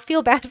now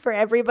feel bad for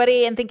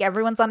everybody and think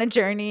everyone's on a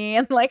journey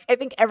and like I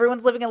think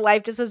everyone's living a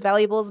life just as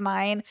valuable as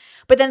mine.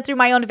 But then through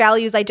my own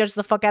values, I judge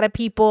the fuck out of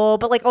people.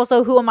 But like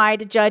also, who am I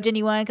to judge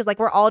anyone? Because like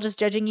we're all just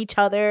judging each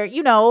other.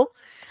 You know,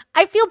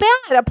 I feel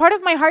bad. A part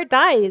of my heart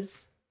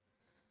dies.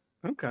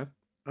 Okay.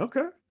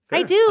 Okay. I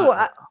Fair. do.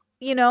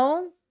 You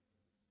know.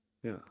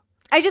 Yeah.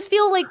 I just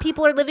feel like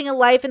people are living a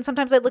life, and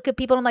sometimes I look at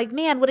people and I'm like,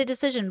 man, what a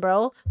decision,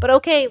 bro. But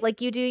okay, like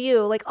you do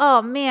you. Like,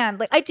 oh man,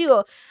 like I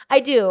do.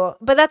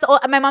 But that's all.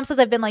 My mom says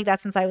I've been like that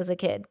since I was a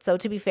kid. So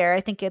to be fair, I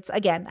think it's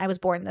again, I was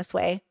born this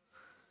way.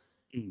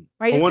 Mm.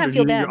 Or I I just kind wonder, of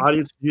feel bad.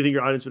 do you think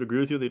your audience would agree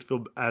with you? They'd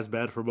feel as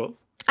bad for both?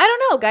 I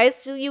don't know,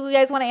 guys. Do you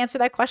guys want to answer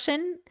that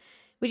question?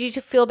 Would you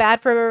feel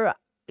bad for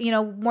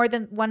more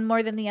than one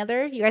more than the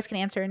other? You guys can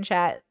answer in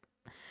chat.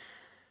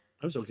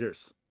 I'm so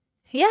curious.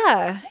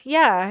 Yeah,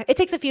 yeah. It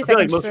takes a few I feel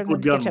like seconds most for people them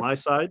would to be on catch up. my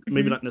side.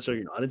 Maybe Mm-hmm. not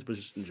necessarily your audience, but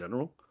just in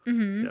general.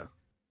 Mm-hmm. Yeah.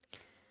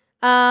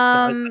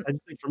 Um. I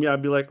just think for me,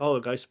 I'd be like, oh, the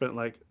guy spent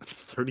like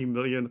 30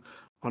 million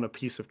on a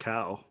piece of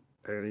cow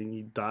and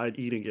he died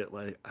eating it.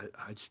 Like,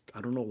 I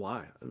don't know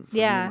why. For me in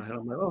Yeah. my head,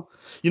 I'm like, oh,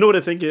 you know what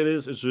I think it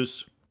is? It's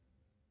just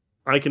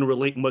I can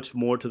relate much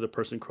more to the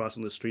person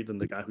crossing the street than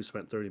the guy who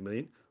spent 30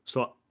 million.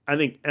 So I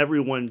think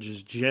everyone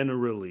just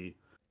generally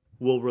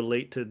will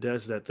relate to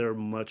deaths that they're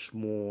much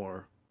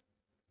more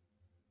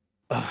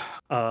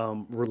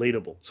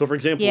relatable. So for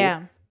example,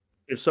 Yeah.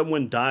 if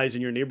someone dies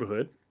in your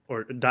neighborhood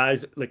or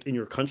dies like in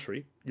your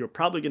country, you're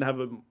probably going to have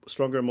a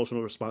stronger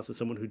emotional response than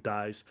someone who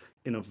dies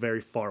in a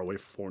very far away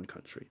foreign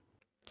country.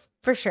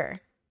 For sure.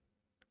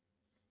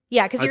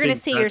 Yeah, because I you're gonna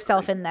think see that's the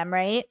yourself thing. in them,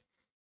 right?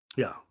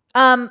 Yeah.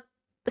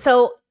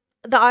 So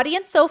the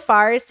audience so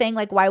far is saying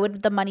like, why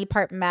would the money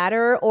part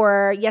matter?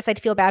 Or yes, I'd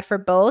feel bad for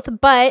both.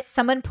 But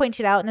someone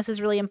pointed out, and this is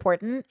really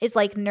important, is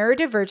like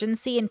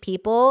neurodivergency in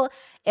people,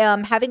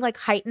 having like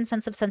heightened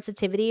sense of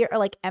sensitivity or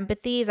like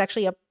empathy is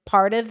actually a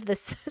part of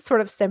this sort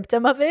of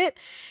symptom of it.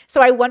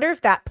 So I wonder if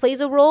that plays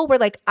a role where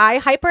like I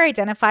hyper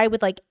identify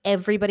with like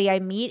everybody I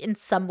meet in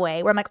some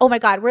way where I'm like, oh my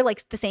God, we're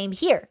like the same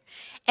here.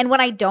 And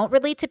when I don't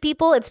relate to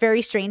people, it's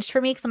very strange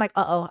for me because I'm like,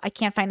 uh-oh, I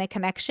can't find a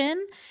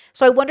connection.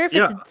 So I wonder if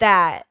it's Yeah.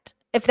 that,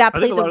 if that I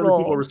think a plays a lot of the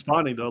people role.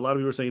 responding, though, a lot of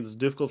people are saying it's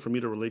difficult for me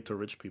to relate to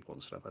rich people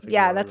and stuff. I think a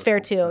Yeah, lot of that's the fair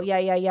response. too.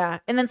 Yeah.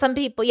 And then some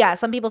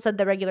people said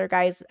the regular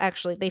guys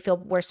actually they feel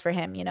worse for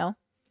him, you know?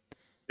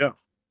 Yeah.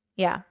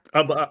 Yeah.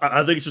 But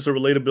I think it's just a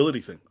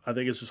relatability thing. I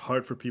think it's just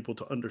hard for people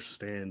to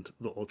understand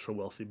the ultra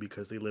wealthy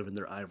because they live in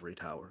their ivory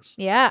towers.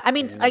 Yeah. I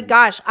mean, And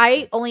gosh,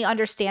 I only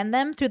understand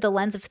them through the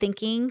lens of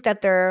thinking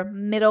that they're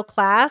middle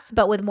class,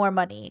 but with more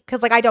money.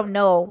 Cause like I don't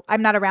know.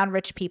 I'm not around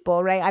rich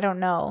people, right? I don't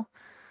know.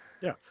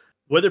 yeah,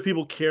 whether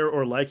people care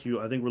or like you,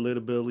 I think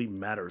relatability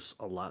matters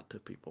a lot to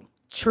people.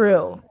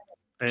 True.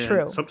 And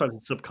True. sometimes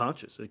it's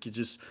subconscious. It could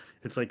just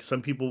it's like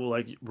some people will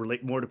like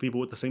relate more to people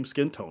with the same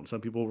skin tone. Some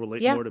people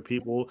relate Yeah. more to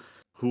people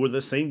who are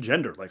the same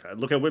gender. Like I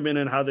look at women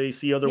and how they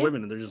see other Yeah.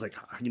 women, and they're just like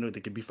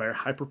they can be very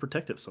hyper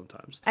protective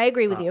sometimes. I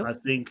agree with you. I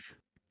think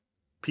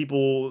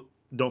people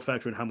don't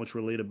factor in how much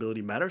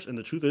relatability matters, and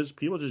the truth is,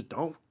 people just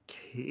don't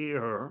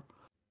care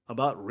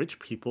about rich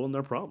people and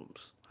their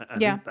problems. I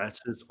Yeah. think that's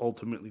just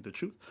ultimately the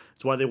truth.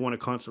 It's why they want to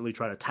constantly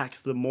try to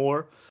tax them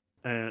more,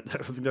 and I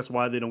think that's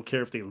why they don't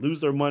care if they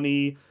lose their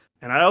money.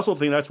 And I also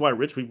think that's why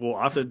rich people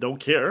often don't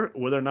care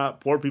whether or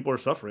not poor people are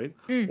suffering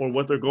Mm. or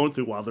what they're going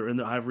through while they're in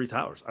their ivory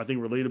towers. I think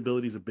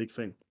relatability is a big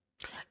thing.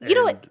 You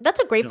know what? And That's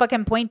a great yeah,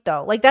 fucking point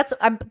though. Like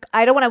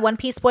I don't want to One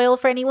Piece spoil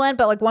for anyone,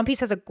 but like One Piece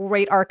has a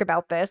great arc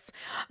about this.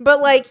 But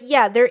yeah, like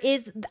yeah,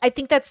 I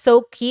think that's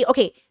so key.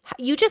 Okay,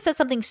 you just said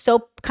something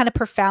so kind of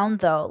profound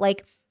though.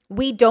 Like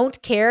we don't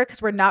care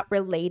because we're not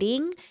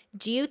relating,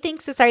 do you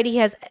think society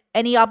has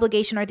any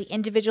obligation, or the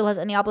individual has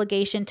any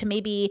obligation to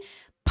maybe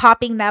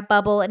popping that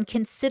bubble and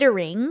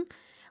considering,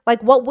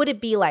 like, what would it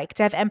be like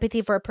to have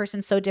empathy for a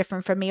person so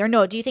different from me? Or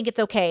no, do you think it's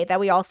okay that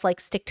we all like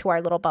stick to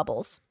our little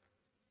bubbles?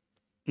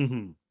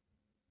 Hmm.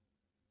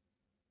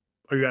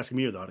 Are you asking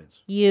me or the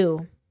audience?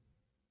 You.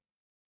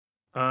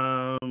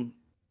 Um,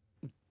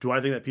 do I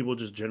think that people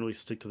just generally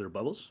stick to their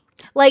bubbles?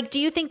 Like, do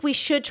you think we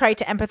should try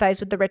to empathize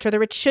with the rich, or the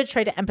rich should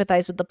try to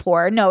empathize with the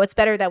poor? No, it's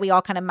better that we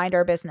all kind of mind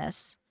our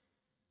business.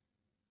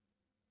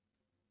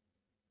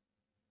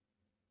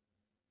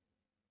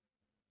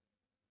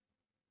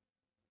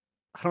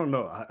 I don't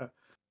know.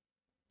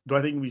 Do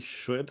I think we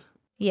should?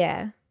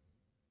 Yeah.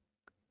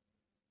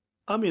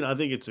 I mean, I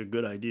think it's a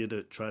good idea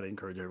to try to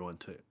encourage everyone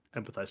to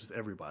empathize with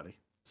everybody.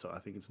 So I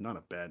think it's not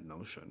a bad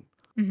notion.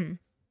 Mm-hmm.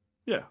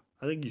 Yeah,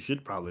 I think you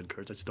should probably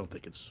encourage. I just don't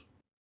think it's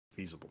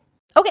feasible.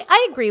 Okay,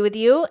 I agree with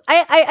you.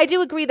 I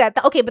do agree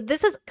that. Okay, but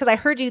this is because I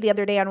heard you the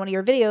other day on one of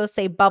your videos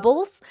say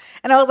bubbles,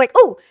 and I was like,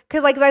 oh,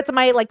 because like that's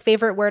my like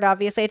favorite word.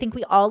 Obviously, I think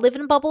we all live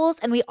in bubbles,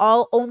 and we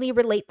all only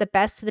relate the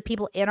best to the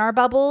people in our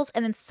bubbles,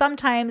 and then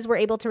sometimes we're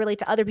able to relate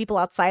to other people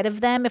outside of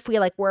them if we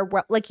like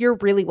like you're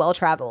really well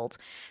traveled.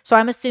 So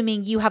I'm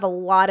assuming you have a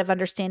lot of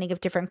understanding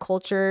of different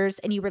cultures,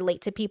 and you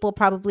relate to people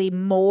probably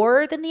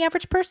more than the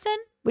average person.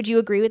 Would you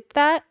agree with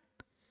that?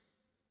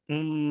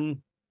 Mm,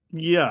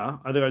 yeah,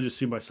 I think I just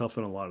see myself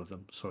in a lot of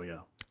them. So yeah,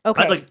 I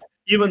Okay. like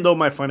even though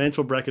my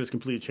financial bracket has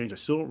completely changed, I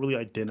still don't really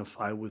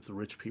identify with the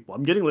rich people.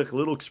 I'm getting like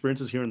little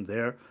experiences here and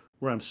there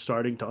where I'm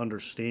starting to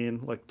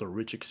understand like the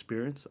rich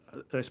experience,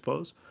 I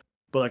suppose.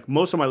 But like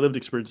most of my lived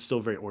experience is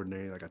still very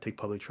ordinary. Like I take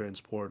public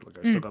transport. Like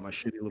I still Mm, got my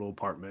shitty little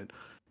apartment.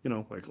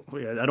 Like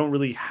I don't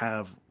really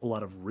have a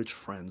lot of rich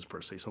friends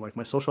per se. So like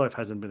my social life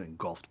hasn't been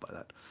engulfed by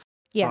that.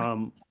 yeah.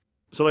 Um,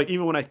 so like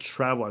even when I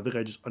travel, I think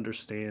I just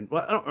understand.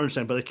 Well, I don't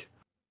understand, but like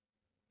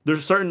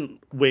there's certain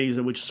ways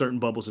in which certain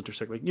bubbles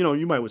intersect. Like,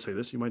 you might would say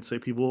this. You might say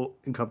people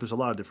encompass a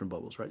lot of different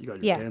bubbles, right? You got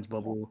your Yeah. dance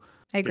bubble,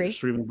 I you got your agree.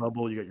 streaming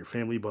bubble, you got your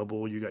family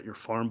bubble, you got your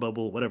farm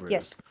bubble, whatever it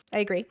is. Yes, I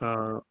agree.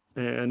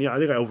 And yeah, I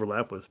think I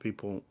overlap with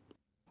people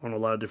on a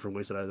lot of different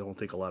ways that I don't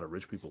think a lot of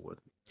rich people would.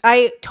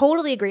 I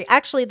totally agree.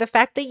 Actually, the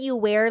fact that you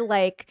wear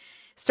like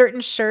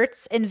certain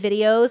shirts in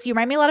videos, you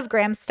remind me a lot of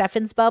Graham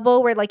Stephan's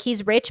bubble, where like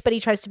he's rich, but he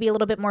tries to be a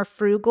little bit more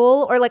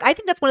frugal. Or like, I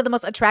think that's one of the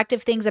most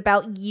attractive things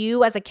about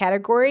you as a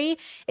category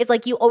is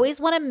like you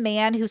always want a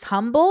man who's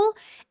humble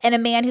and a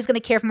man who's going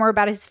to care more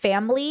about his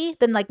family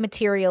than like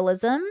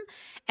materialism.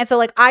 And so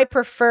like I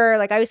prefer,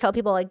 like I always tell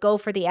people, like go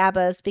for the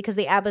ABBAs because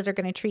the ABBAs are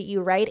going to treat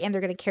you right and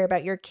they're going to care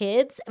about your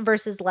kids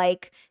versus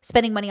like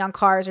spending money on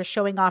cars or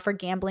showing off or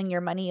gambling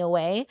your money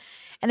away.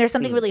 And there's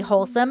something Mm, really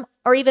wholesome.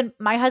 Or even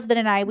my husband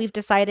and I, we've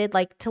decided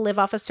like to live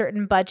off a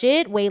certain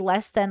budget, way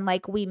less than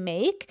like we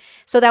make.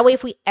 So that way,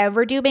 if we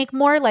ever do make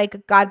more,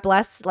 like God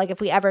bless, like if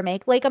we ever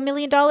make like $1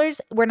 million,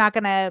 we're not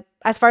gonna,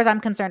 as far as I'm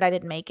concerned, I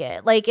didn't make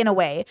it, like in a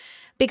way,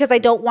 because I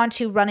don't want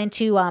to run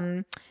into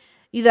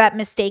that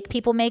mistake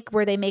people make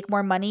where they make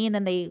more money and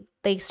then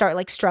they start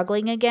like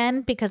struggling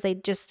again because they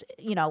just,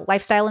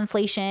 lifestyle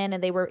inflation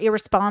and they were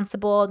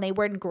irresponsible and they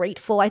weren't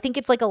grateful. I think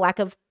it's like a lack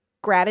of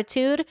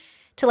gratitude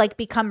to like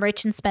become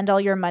rich and spend all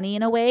your money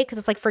in a way because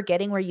it's like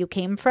forgetting where you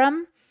came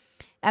from.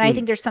 And I mm.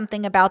 think there's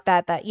something about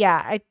that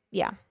yeah.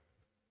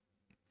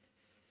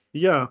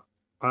 Yeah,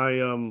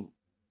 I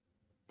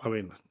I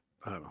mean,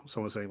 I don't know.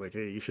 Someone saying like,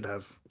 "Hey, you should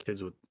have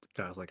kids with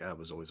guys like Ab"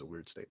 was always a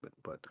weird statement,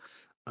 but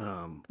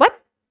um,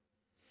 What?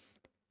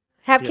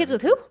 Have yeah, kids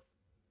with who?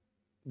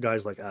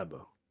 guys like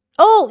Abba.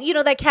 Oh,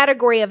 that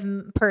category of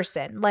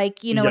person.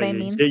 Like, you know Yeah, what I yeah,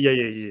 mean? yeah, yeah,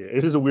 yeah, yeah.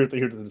 It is a weird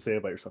thing to say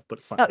about yourself, but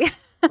it's fine. Oh, yeah.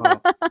 Uh,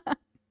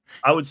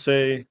 I would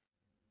say,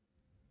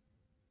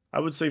 I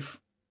would say,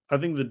 I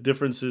think the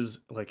difference is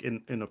like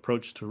in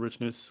approach to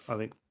richness. I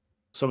think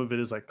some of it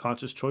is like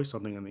conscious choice.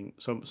 Something I think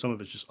some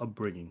of it's just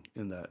upbringing.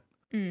 In that,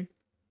 Mm,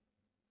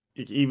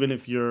 even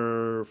if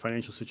your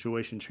financial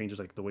situation changes,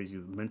 like the way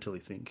you mentally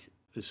think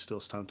is still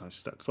sometimes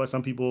stuck. That's why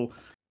some people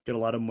get a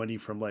lot of money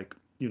from like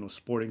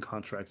sporting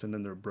contracts, and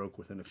then they're broke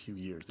within a few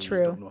years. They just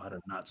true. don't know how to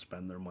not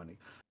spend their money.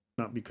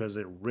 Not because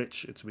they're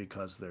rich, it's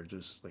because they're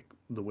just like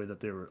the way that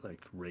they were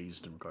like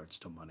raised in regards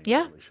to money and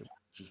Yeah. relationship,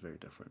 which is very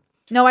different.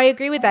 No, I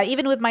agree with that.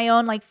 Even with my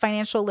own like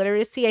financial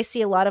literacy, I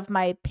see a lot of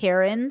my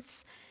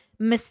parents'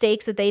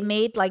 mistakes that they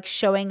made like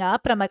showing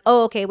up and I'm like,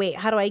 "Oh, okay, wait,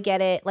 how do I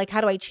get it? Like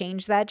how do I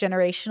change that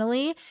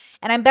generationally?"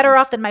 And I'm better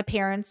off than my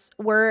parents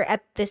were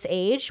at this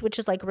age, which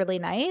is like really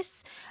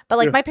nice. But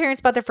like Yeah. my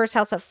parents bought their first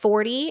house at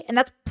 40, and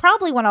that's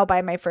probably when I'll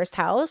buy my first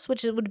house,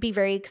 which would be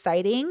very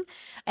exciting.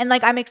 And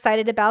like I'm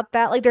excited about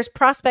that. Like there's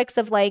prospects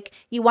of like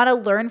you want to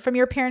learn from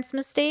your parents'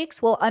 mistakes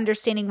while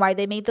understanding why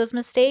they made those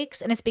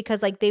mistakes. And it's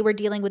because like they were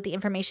dealing with the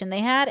information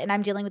they had and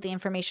I'm dealing with the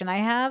information I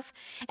have.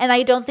 And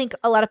I don't think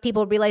a lot of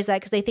people realize that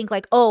because they think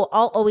like, oh,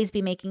 I'll always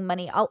be making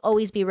money. I'll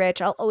always be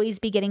rich. I'll always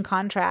be getting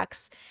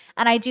contracts.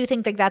 And I do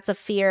think that that's a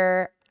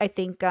fear, I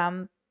think,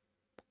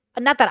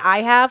 not that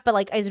I have, but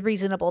like is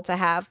reasonable to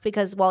have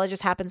because, well, it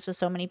just happens to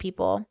so many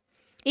people.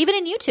 Even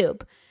in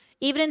YouTube.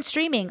 Even in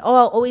streaming, oh,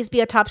 I'll always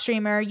be a top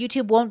streamer.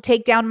 YouTube won't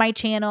take down my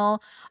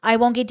channel. I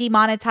won't get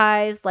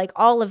demonetized. Like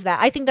all of that.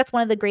 I think that's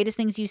one of the greatest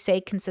things you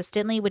say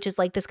consistently, which is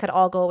like, this could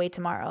all go away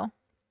tomorrow.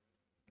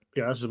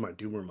 Yeah, that's just my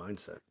doomer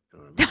mindset. You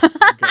know what I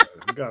mean?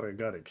 Like, you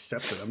gotta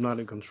accept it. I'm not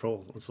in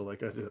control. So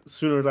like,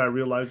 sooner as I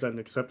realize that and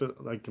accept it,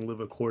 I can live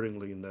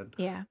accordingly. And then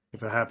Yeah.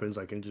 if it happens,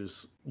 I can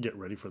just get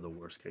ready for the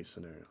worst case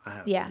scenario. I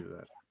have Yeah. to do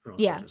that, or else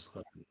I'll Yeah. just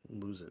fucking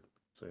lose it.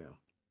 So yeah,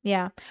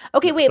 Yeah.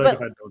 Okay, I wait, feel like if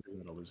but I don't do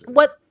it, I'll lose it. Yeah.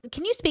 what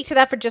can you speak to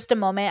that for just a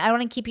moment? I don't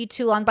want to keep you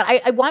too long, but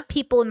I want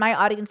people in my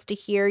audience to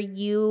hear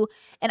you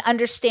and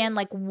understand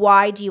like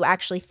why do you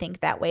actually think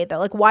that way though?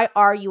 Like why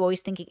are you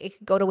always thinking it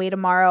could go away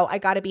tomorrow? I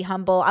gotta be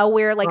humble. I'll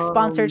wear like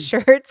sponsored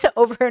Um, shirts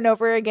over and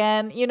over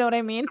again. You know what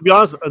I mean? to be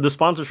honest, the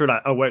sponsor shirt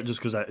I wear it just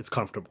because it's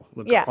comfortable.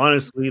 Like Yeah.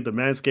 honestly, the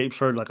Manscaped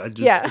shirt, like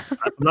Yeah.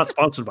 I'm not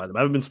sponsored by them. I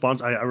haven't been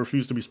sponsored. I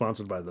refuse to be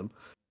sponsored by them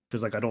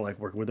because like I don't like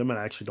working with them and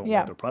I actually don't like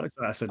Yeah. their product.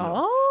 I said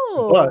no,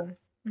 but Oh.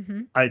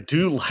 Hmm. I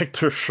do like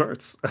their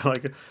shirts.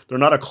 Like they're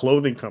not a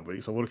clothing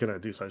company, so what can I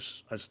do? So I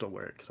just don't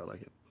wear it because I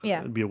like it.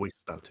 Yeah. It'd be a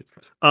waste not to.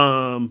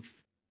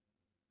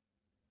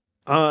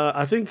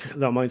 I think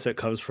that mindset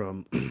comes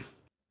from I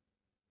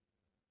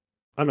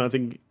don't know. I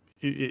think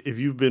if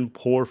you've been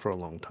poor for a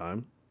long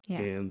time Yeah.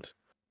 and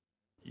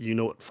you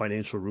know what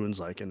financial ruin's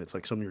like, and it's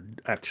like something you're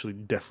actually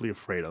definitely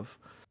afraid of,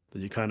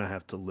 then you kind of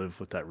have to live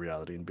with that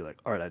reality and be like,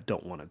 all right, I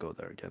don't want to go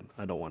there again.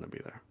 I don't want to be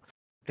there.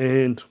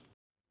 And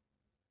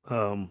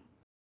um,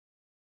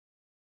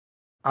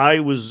 I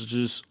was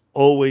just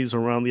always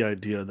around the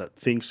idea that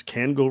things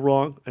can go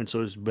wrong, and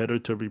so it's better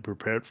to be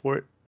prepared for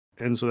it,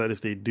 and so that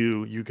if they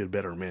do, you can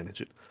better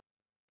manage it.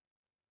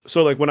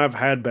 So, like when I've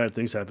had bad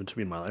things happen to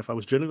me in my life, I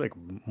was generally like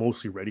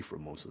mostly ready for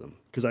most of them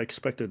because I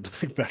expected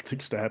like, bad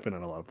things to happen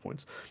at a lot of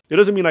points. It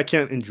doesn't mean I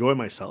can't enjoy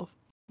myself,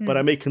 but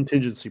I Mm. make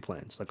contingency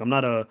plans. Like I'm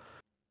not a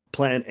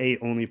plan A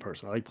only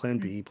person. I like plan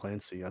Mm. B, plan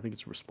C. I think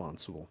it's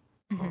responsible.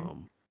 Hmm.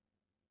 Um,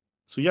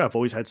 so yeah, I've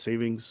always had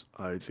savings.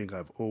 I think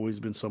I've always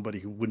been somebody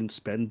who wouldn't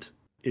spend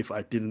if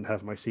I didn't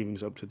have my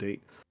savings up to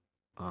date.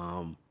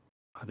 Um,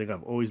 I think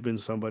I've always been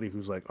somebody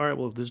who's like, all right,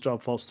 well, if this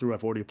job falls through,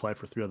 I've already applied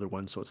for 3 other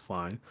ones, so it's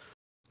fine.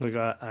 Like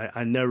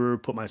I never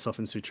put myself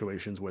in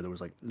situations where there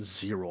was like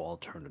zero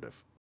alternative.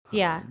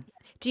 Yeah. Um,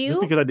 Do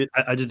just you? because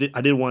I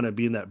didn't want to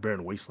be in that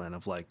barren wasteland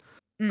of like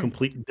Mm.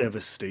 complete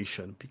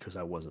devastation because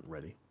I wasn't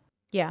ready.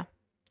 Yeah.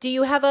 Do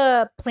you have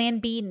a plan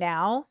B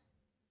now?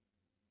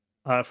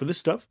 For this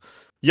stuff,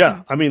 yeah.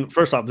 Mm. I mean,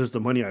 first off, there's the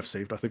money I've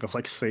saved. I think I've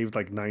like saved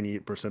like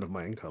 98% of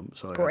my income,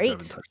 so like I haven't Great.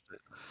 touched it.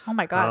 Oh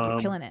my God, you're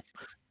Um, killing it.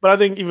 but I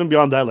think even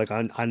beyond that, like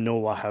I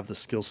know I have the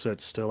skill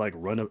sets to like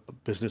run a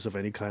business of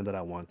any kind that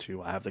I want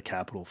to. I have the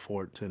capital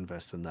for it to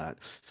invest in that.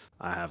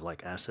 I have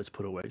like assets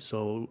put away.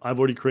 So I've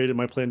already created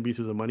my plan B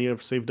through the money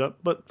I've saved up.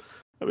 But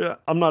I mean,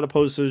 I'm not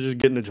opposed to just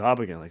getting a job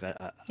again. Like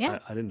Yeah.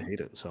 I didn't hate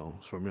it. So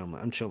for me,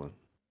 I'm chilling.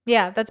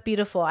 Yeah, that's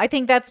beautiful. I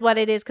think that's what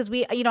it is because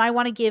I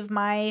want to give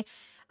my,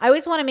 I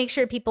always want to make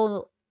sure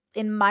people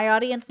in my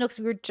audience know because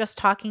we were just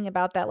talking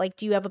about that. Like,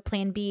 do you have a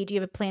plan B? Do you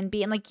have a plan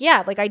B? And like,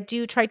 yeah, like I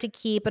do try to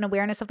keep an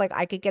awareness of like,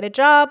 I could get a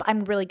job.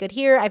 I'm really good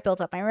here. I built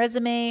up my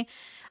resume.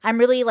 I'm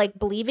really like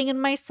believing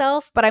in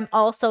myself, but I'm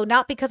also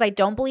not because I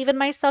don't believe in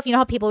myself. You know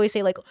how people always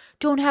say, like,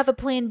 don't have a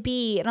plan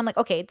B. And I'm like,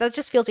 okay, that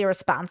just feels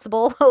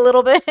irresponsible a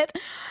little bit.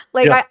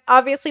 Like, Yeah. I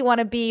obviously want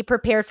to be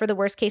prepared for the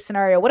worst case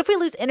scenario. What if we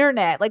lose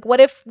internet? Like, what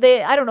if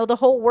I don't know, the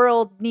whole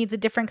world needs a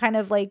different kind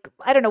of like,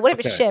 I don't know, what if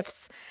it Okay.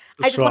 shifts?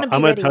 I just want So to be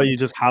I'm gonna tell ready. you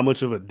just how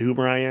much of a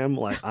doomer I am.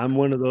 Like I'm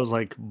one of those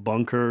like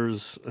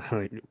bunkers,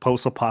 like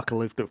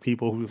post-apocalyptic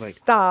people who like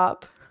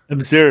Stop.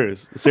 I'm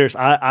serious. Serious.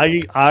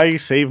 I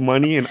save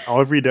money and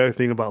every day I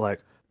think about like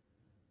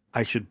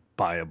I should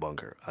buy a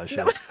bunker. I No,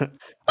 should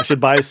I should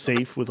buy a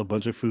safe with a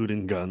bunch of food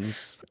and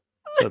guns.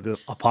 So the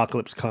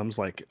apocalypse comes,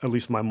 like at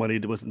least my money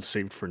wasn't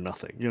saved for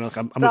nothing. You know, like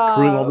I'm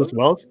accruing all this stop.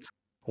 wealth.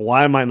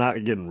 Why am I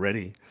not getting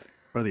ready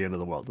for the end of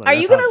the world? Like Are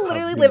that's you going to how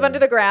literally doomer live I under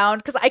am. the ground?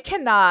 Because I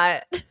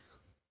cannot.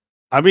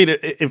 I mean,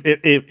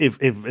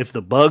 if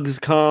the bugs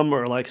come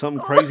or like something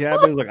crazy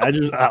happens, like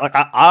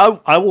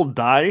I will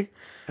die,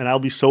 and I'll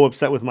be so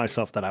upset with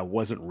myself that I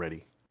wasn't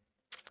ready.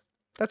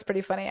 That's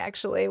pretty funny,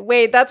 actually.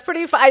 Wait, that's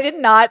pretty I did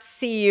not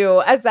see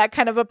you as that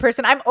kind of a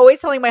person. I'm always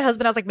telling my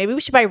husband, I was like, maybe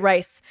we should buy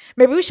rice.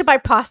 Maybe we should buy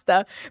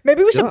pasta.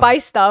 Maybe we should Yeah. buy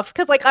stuff.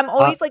 Cause like I'm I,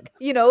 always like,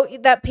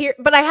 that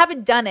but I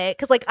haven't done it.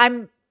 Cause like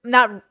I'm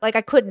not like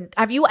I couldn't.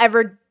 Have you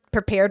ever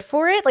prepared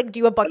for it? Like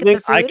do you have I buckets think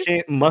of I food?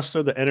 can't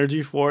muster the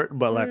energy for it,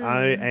 but like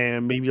I Mm.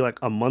 am maybe like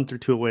a month or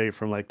two away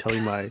from like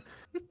telling my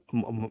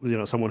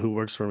someone who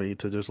works for me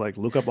to just like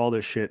look up all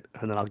this shit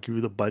and then I'll give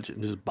you the budget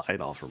and just buy it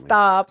all for me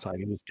Stop. so I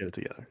can just get it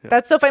together. Yeah.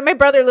 That's so funny. My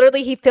brother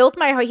literally he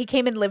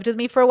came and lived with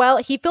me for a while.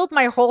 He filled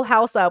my whole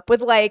house up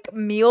with like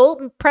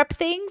meal prep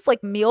things,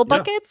 like meal Yeah.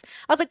 buckets.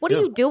 I was like, "What are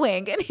Yeah. you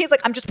doing?" And he's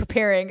like, "I'm just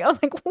preparing." I was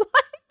like, "What?"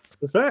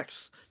 That's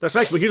facts. That's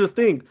facts. But here's the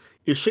thing.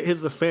 If shit hits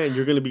the fan,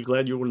 you're gonna be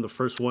glad you're one of the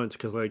first ones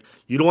because like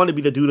you don't want to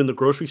be the dude in the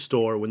grocery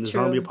store when the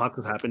zombie True.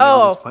 apocalypse happened,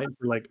 everyone's Oh, fighting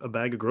for like a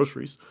bag of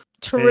groceries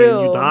and you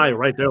true. die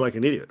right there like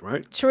an idiot,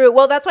 right? True.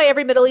 Well, that's why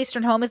every Middle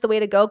Eastern home is the way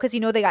to go because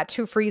they got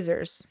two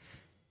freezers.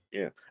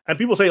 Yeah, and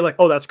people say like,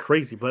 "Oh, that's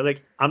crazy," but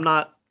like, I'm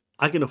not.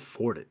 I can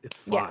afford it. It's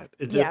Yeah. fine.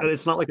 Yeah.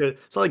 It's not like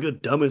the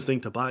dumbest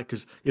thing to buy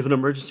because if an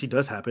emergency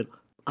does happen,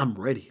 I'm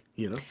ready.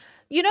 You know.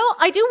 You know,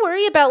 I do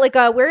worry about like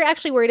we're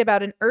actually worried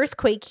about an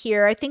earthquake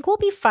here. I think we'll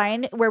be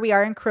fine where we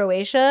are in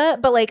Croatia,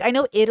 but like I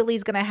know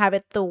Italy's going to have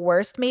it the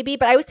worst maybe,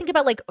 but I was thinking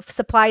about like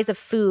supplies of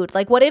food.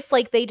 Like what if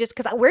like they just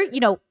cuz we're,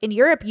 in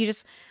Europe,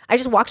 I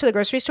just walk to the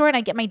grocery store and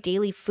I get my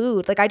daily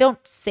food. Like we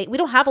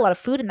don't have a lot of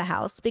food in the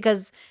house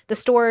because the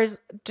store's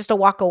just a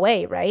walk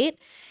away, right?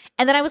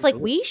 And then I was like,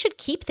 Absolutely. we should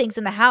keep things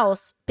in the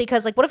house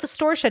because like what if the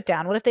store shut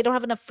down? What if they don't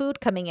have enough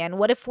food coming in?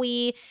 What if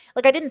we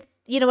like I didn't,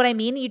 you know what I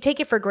mean? You take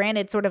it for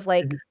granted sort of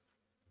like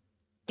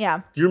yeah.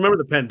 Do you remember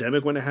the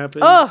pandemic when it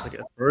happened? Oh, Like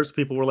at first,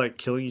 people were like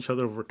killing each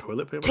other over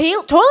toilet paper,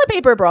 toilet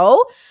paper,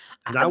 bro.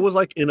 and that was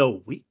like in a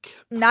week.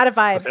 Not a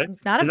vibe. Okay,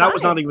 Not a and that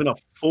was vibe. not even a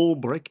full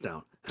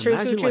breakdown. True, true,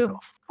 Imagine like a true.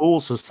 full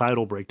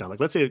societal breakdown. Like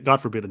let's say, God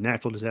forbid, a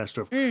natural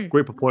disaster of Mm,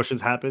 great proportions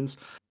happens,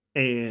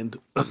 and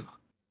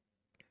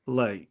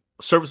like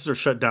services are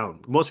shut down.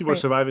 Most people are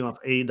right. surviving off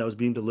aid that was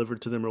being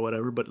delivered to them or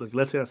whatever. But like,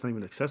 let's say that's not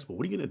even accessible.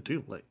 What are you gonna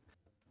do? Like,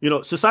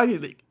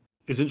 society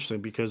is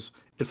interesting because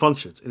it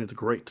functions and it's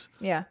great,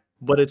 Yeah.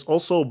 but it's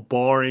also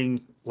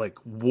barring like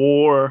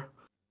war.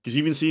 Because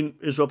you've even seen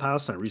Israel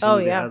Palestine Oh,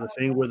 recently. They yeah. had the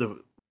thing where the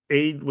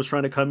aid was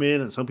trying to come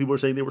in, and some people were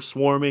saying they were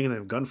swarming, and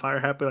then gunfire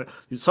happened. Like,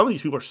 some of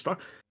these people are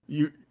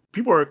You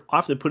people are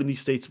often put in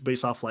these states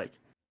based off like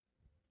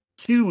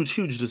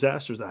huge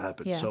disasters that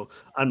happen. Yeah. So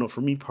I don't know.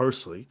 For me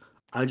personally,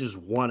 I just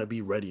want to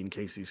be ready in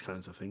case these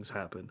kinds of things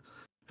happen.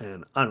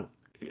 And I don't.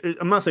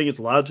 I'm not saying it's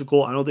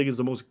logical. I don't think it's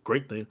the most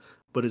great thing,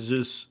 but it's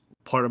just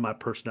part of my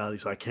personality.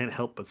 So I can't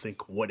help but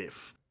think, what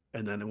if?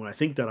 And then when I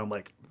think that, I'm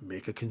like,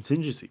 make a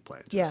contingency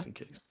plan Yeah. just in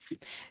case. Yeah.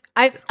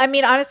 I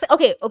mean, honestly,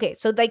 okay.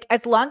 So, like,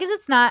 as long as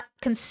it's not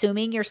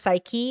consuming your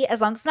psyche, as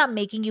long as it's not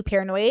making you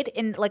paranoid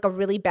in like a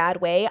really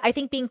bad way, I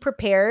think being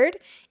prepared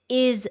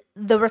is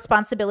the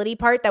responsibility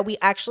part that we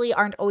actually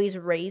aren't always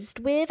raised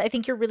with. I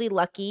think you're really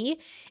lucky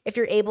if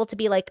you're able to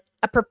be like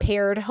a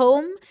prepared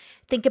home.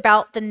 Think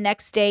about the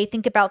next day,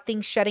 think about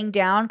things shutting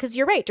down. Cause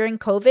you're right, during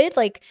COVID,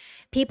 like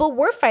people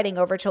were fighting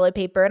over toilet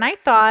paper. And I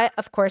thought,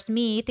 of course,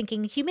 me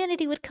thinking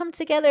humanity would come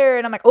together.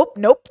 And I'm like, oh,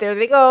 nope, there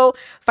they go,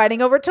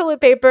 fighting over toilet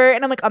paper.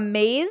 And I'm like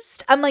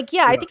amazed. I'm like,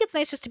 yeah, I Yeah. think it's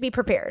nice just to be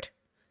prepared,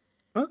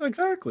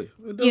 Exactly.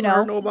 It you doesn't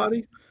hurt know?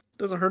 nobody.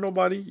 Doesn't hurt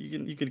nobody.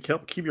 You can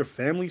keep your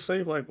family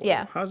safe. Like, well,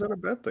 Yeah. how's that a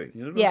bad thing?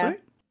 You know what I'm Yeah.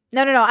 saying?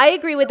 No, no, no. I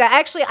agree with that.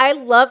 Actually, I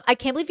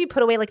can't believe you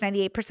put away like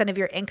 98% of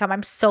your income.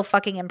 I'm so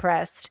fucking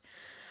impressed.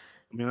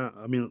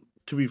 I mean,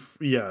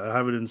 yeah, I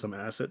have it in some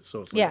assets,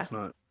 so it's like Yeah. it's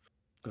not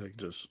like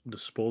just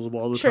disposable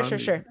all the Sure, time. sure,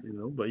 sure.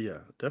 But yeah,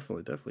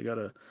 definitely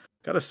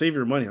gotta save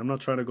your money. I'm not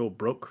trying to go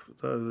broke.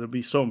 It'd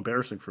be so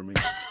embarrassing for me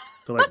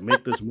to like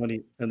make this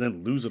money and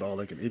then lose it all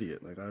like an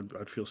idiot. Like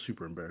I'd feel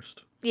super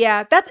embarrassed.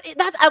 Yeah, that's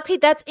okay.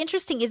 That's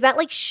interesting. Is that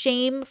like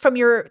shame from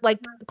your like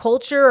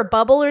culture or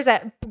bubble, or is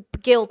that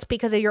guilt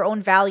because of your own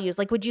values?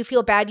 Like, would you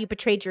feel bad you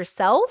betrayed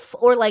yourself,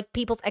 or like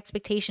people's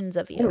expectations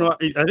of I don't you? know.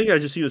 I think I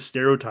just see the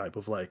stereotype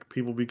of like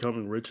people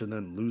becoming rich and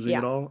then losing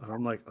it Yeah, all, and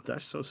I'm like,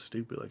 that's so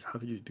stupid. Like, how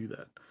could you do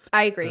that?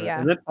 I agree. And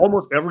Yeah. then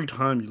almost every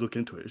time you look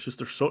into it, it's just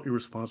they're so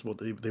irresponsible.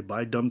 They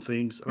buy dumb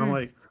things, and I'm Mm.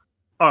 like,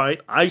 all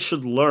right, I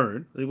should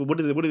learn. Like, what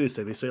do they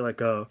say? They say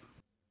like a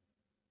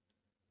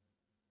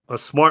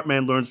smart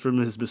man learns from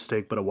his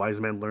mistake, but a wise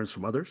man learns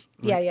from others.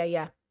 Yeah, Like, yeah,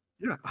 yeah,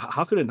 yeah,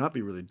 how could it not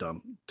be really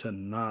dumb to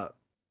not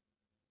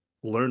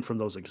learn from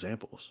those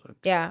examples? Like,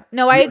 yeah.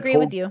 No, I we are agree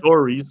with told you.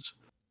 stories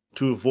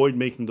to avoid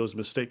making those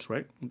mistakes,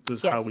 right?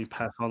 This is how we Yes.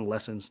 pass on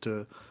lessons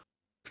to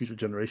future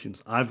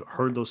generations. I've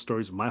heard those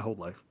stories my whole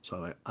life,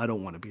 so I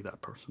don't want to be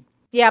that person.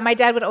 Yeah, my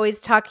dad would always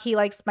talk. He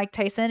likes Mike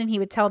Tyson, and he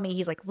would tell me,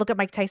 he's like, look at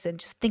Mike Tyson.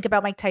 Just think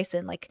about Mike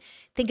Tyson. Like,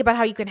 think about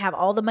how you can have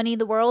all the money in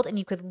the world and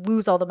you could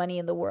lose all the money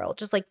in the world.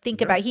 Just like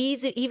think Yeah. about. He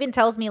even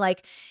tells me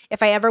like,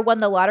 if I ever won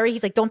the lottery,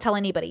 he's like, don't tell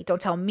anybody. Don't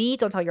tell me.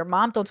 Don't tell your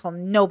mom. Don't tell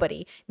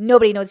nobody.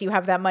 Nobody knows you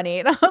have that money.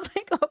 And I was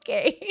like,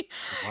 okay.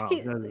 Wow. He,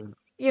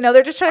 Yeah, yeah.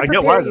 they're just trying I to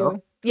get prepare why though.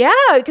 you. Yeah,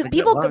 because I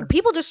get why.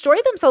 people destroy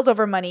themselves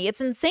over money.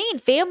 It's insane.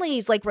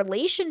 Families, like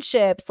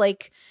relationships,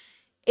 like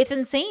it's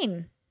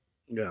insane.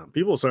 Yeah,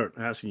 people start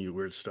asking you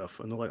weird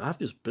stuff, and they're like, "I have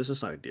this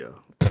business idea,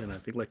 and I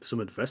think like some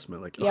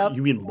investment." Like, oh, Yep.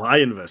 you mean my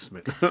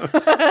investment?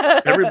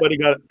 Everybody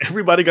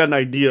got an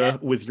idea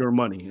with your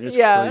money. It's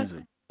Yeah.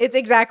 crazy. It's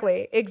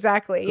exactly. You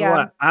know Yeah.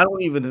 what? I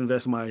don't even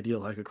invest my idea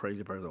like a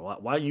crazy person.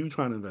 Why are you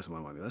trying to invest my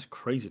money? That's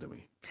crazy to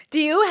me.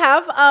 Do you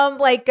have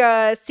like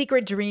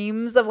secret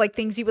dreams of like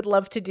things you would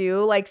love to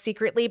do like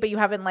secretly but you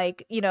haven't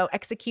like,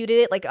 executed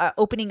it like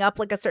opening up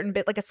like a certain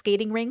bit like a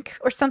skating rink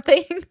or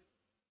something?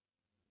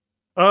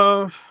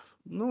 Uh,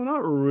 no,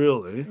 not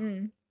really.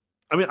 Mm.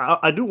 I mean,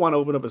 I do want to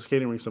open up a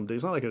skating rink someday.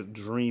 It's not like a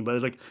dream, but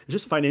it's like it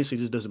just financially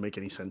just doesn't make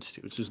any sense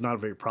to. It's just not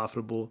very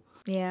profitable.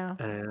 Yeah.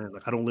 And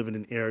like I don't live in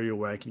an area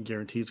where I can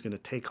guarantee it's going to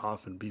take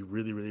off and be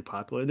really, really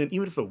popular. And then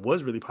even if it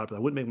was really popular,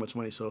 I wouldn't make much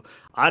money. So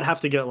I'd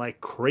have to get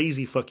like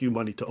crazy fuck you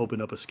money to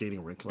open up a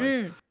skating rink. Like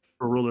Mm.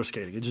 for roller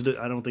skating.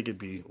 I don't think it'd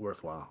be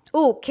worthwhile.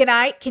 Ooh, can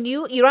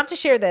you don't have to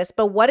share this,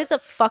 but what is a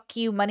fuck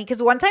you money?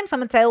 Because one time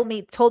someone told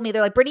me,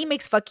 they're like, Brittany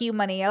makes fuck you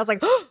money. I was like,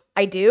 oh,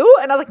 I do?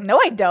 And I was like, no,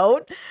 I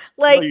don't. No,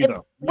 Like, you don't. You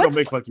don't what's,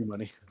 make fuck you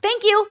money.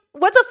 thank you.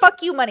 What's a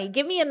fuck you money?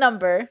 Give me a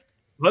number.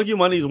 Fuck you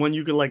money is when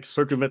you can like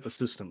circumvent the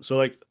system. So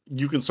like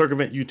you can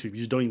circumvent YouTube. You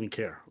just don't even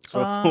care.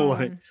 So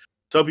like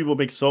some people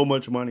make so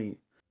much money.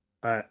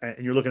 And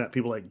you're looking at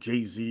people like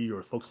Jay-Z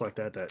or folks like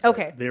that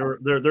Okay.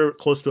 they're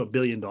close to $1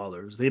 billion.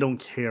 They don't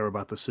care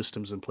about the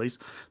systems in place.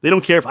 They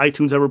don't care if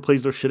iTunes ever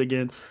plays their shit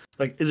again.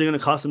 Like, is it going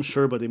to cost them?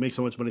 Sure, but they make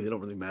so much money they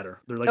don't really matter.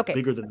 They're like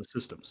bigger than the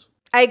systems.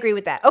 I agree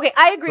with that. Okay,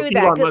 I agree with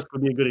that. Elon Musk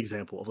would be a good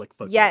example of like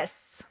fuck you.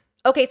 Yes.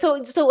 Okay,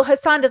 so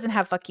Hasan doesn't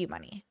have fuck you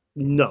money.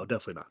 No,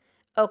 definitely not.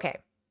 Okay,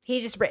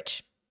 he's just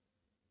rich.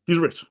 He's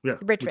rich, yeah.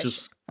 Rich.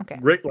 Is okay.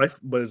 Great life,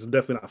 but it's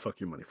definitely not fuck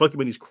you money. Fuck you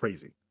money is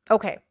crazy.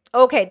 Okay.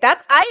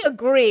 I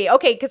agree.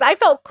 Okay, because I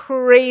felt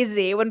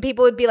crazy when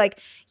people would be like,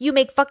 you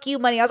make fuck you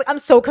money. I was like, I'm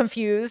so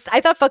confused. I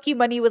thought fuck you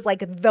money was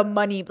like the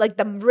money, like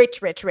the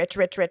rich.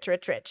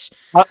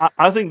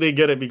 I think they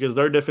get it because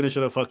their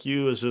definition of fuck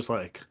you is just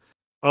like,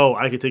 oh,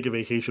 I can take a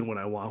vacation when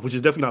I want, which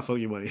is definitely not fuck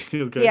you money.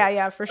 Okay?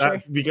 Yeah, for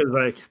sure. Because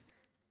like,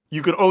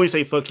 you could only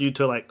say fuck you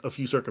to like a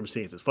few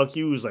circumstances. Fuck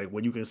you is like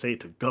when you can say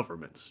it to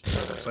governments. You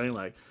know what I'm saying?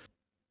 Like,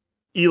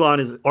 Elon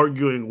is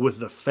arguing with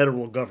the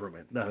federal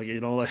government. You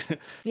know, like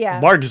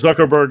Mark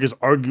Zuckerberg is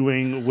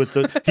arguing with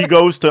he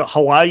goes to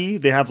Hawaii.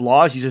 They have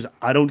laws. He says,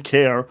 I don't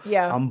care.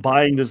 Yeah. I'm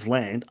buying this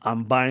land.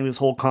 I'm buying this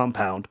whole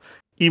compound.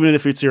 Even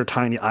if it's your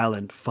tiny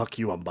island, fuck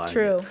you, I'm buying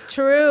it.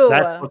 True.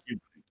 That's fuck you.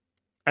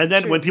 And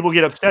then when people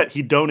get upset,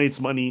 he donates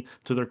money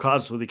to their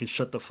cause so they can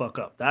shut the fuck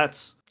up.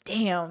 That's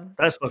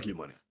fuck you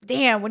money.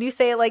 Damn, when you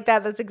say it like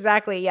that, that's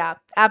exactly, I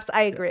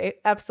agree. Yeah.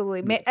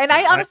 Absolutely. And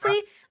I honestly,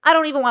 I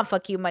don't even want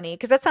fuck you money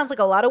because that sounds like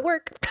a lot of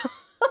work.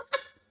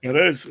 It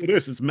is.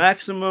 It's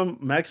maximum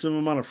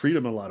amount of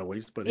freedom in a lot of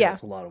ways, but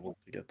it's a lot of work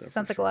to get there.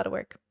 Sounds like a lot of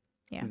work.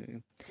 Yeah.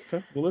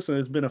 Okay. Well, listen,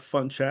 it's been a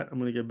fun chat. I'm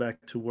going to get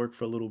back to work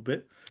for a little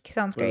bit.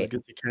 Sounds great. It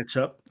was good to catch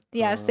up.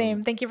 Yeah,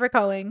 same. Thank you for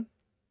calling.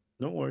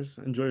 No worries.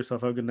 Enjoy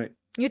yourself. Have a good night.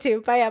 You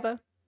too. Bye, Abba.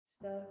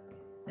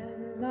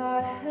 In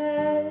my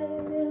head,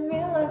 in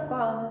real life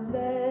I'm in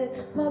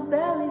bed, my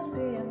belly's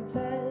being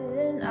fed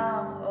and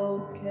I'm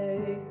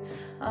okay.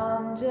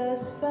 I'm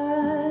just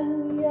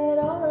fine, yet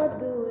all I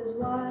do is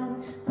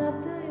whine,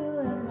 not to you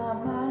in my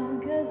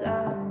mind, cause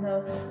I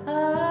know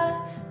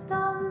I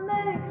don't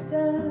make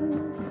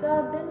sense.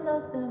 I've been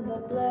nothing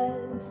but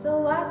blessed, so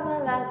why's my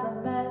life a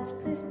mess?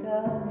 Please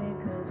tell me,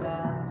 cause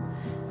I'm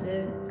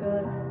sick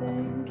of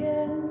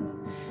thinking,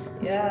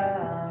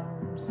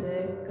 I'm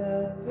sick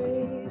of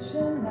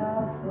reaching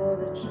out for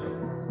the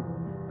truth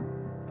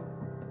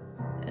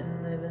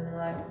and living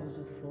life as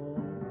a fool.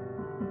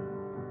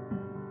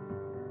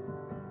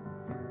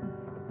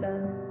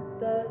 Dun,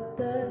 dun,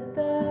 dun.